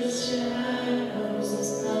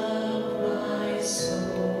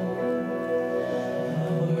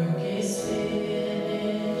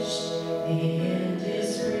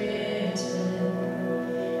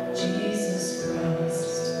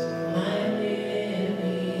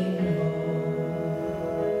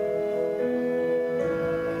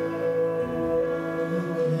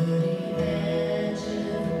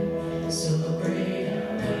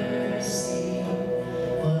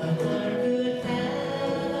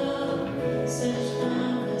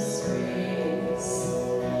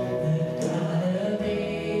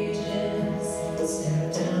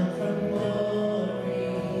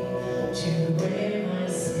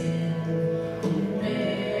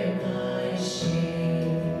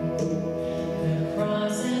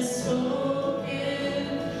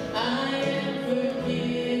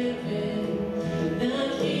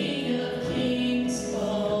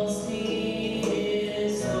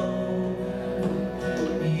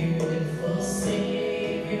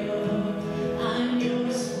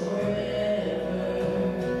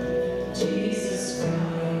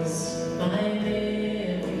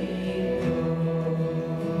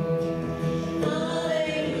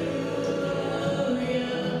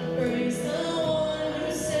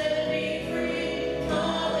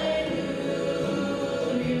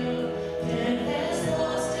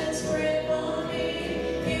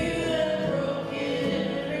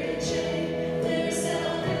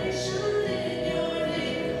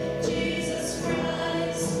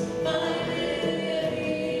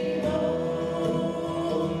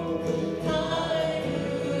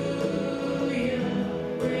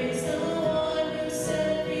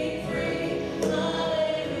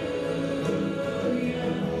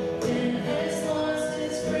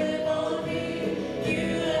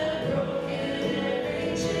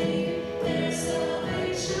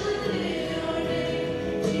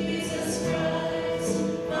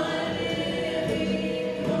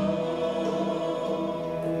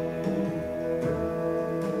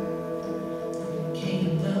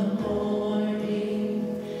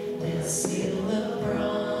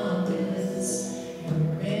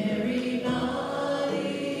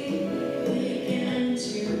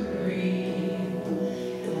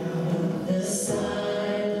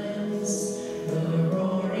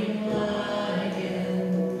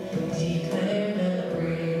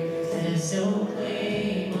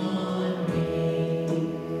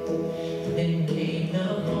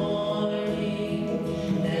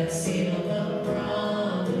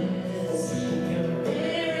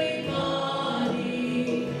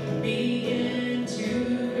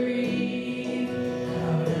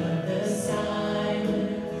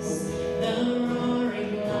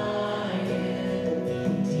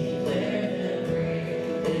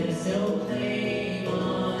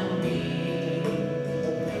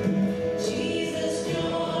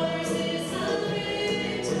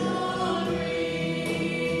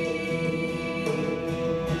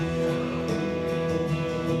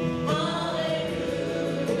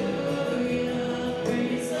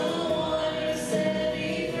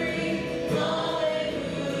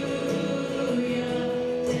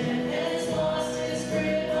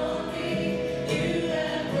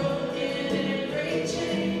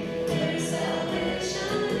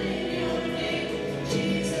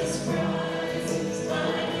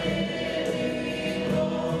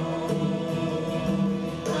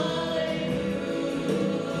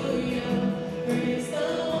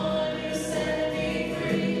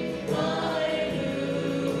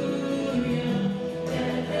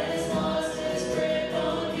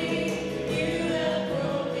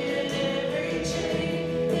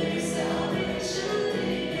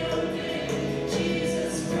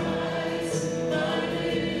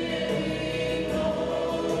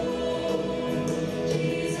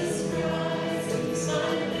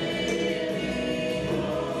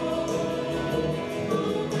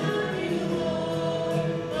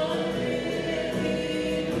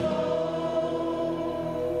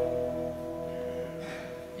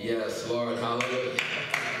Yes, Lord. Hallelujah.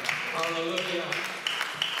 Hallelujah.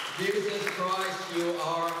 Jesus Christ, you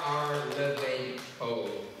are our living hope.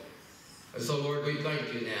 And so, Lord, we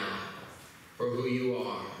thank you now for who you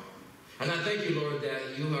are. And I thank you, Lord,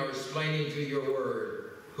 that you are explaining through your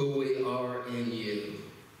word who we are in you.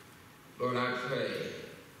 Lord, I pray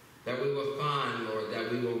that we will find, Lord,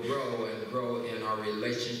 that we will grow and grow in our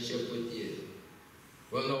relationship with you.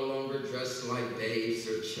 We'll no longer dress like babes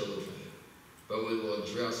or children, but we will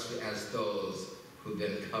dress as those who've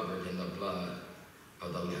been covered in the blood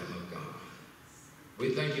of the Lamb of God. We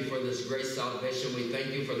thank you for this great salvation. We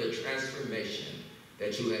thank you for the transformation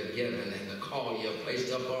that you have given and the call you have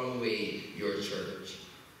placed upon we, your church.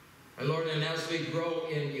 And Lord, and as we grow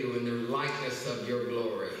in you in the likeness of your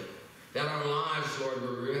glory, that our lives, Lord,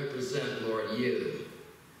 will represent, Lord, you.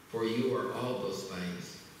 For you are all those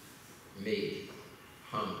things: meek,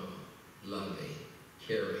 humble, loving,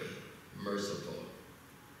 caring, merciful.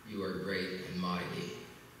 You are great and mighty.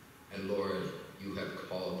 And Lord, you have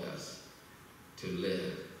called us to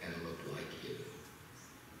live and look like you.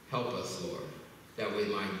 Help us, Lord, that we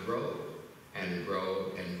might grow and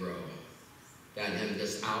grow and grow. That in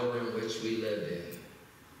this hour in which we live in,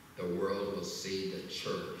 the world will see the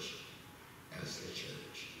church as the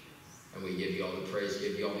church. And we give you all the praise,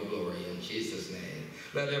 give you all the glory in Jesus' name.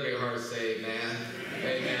 Let every heart say amen.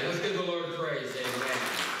 Amen. Let's give the Lord praise. Amen.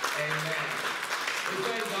 Amen. We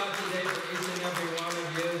thank God today for each and every one of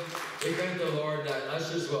you. We thank the Lord that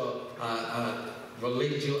ushers will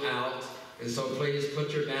lead you out. And so please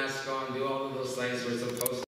put your mask on, do all of those things we're supposed to.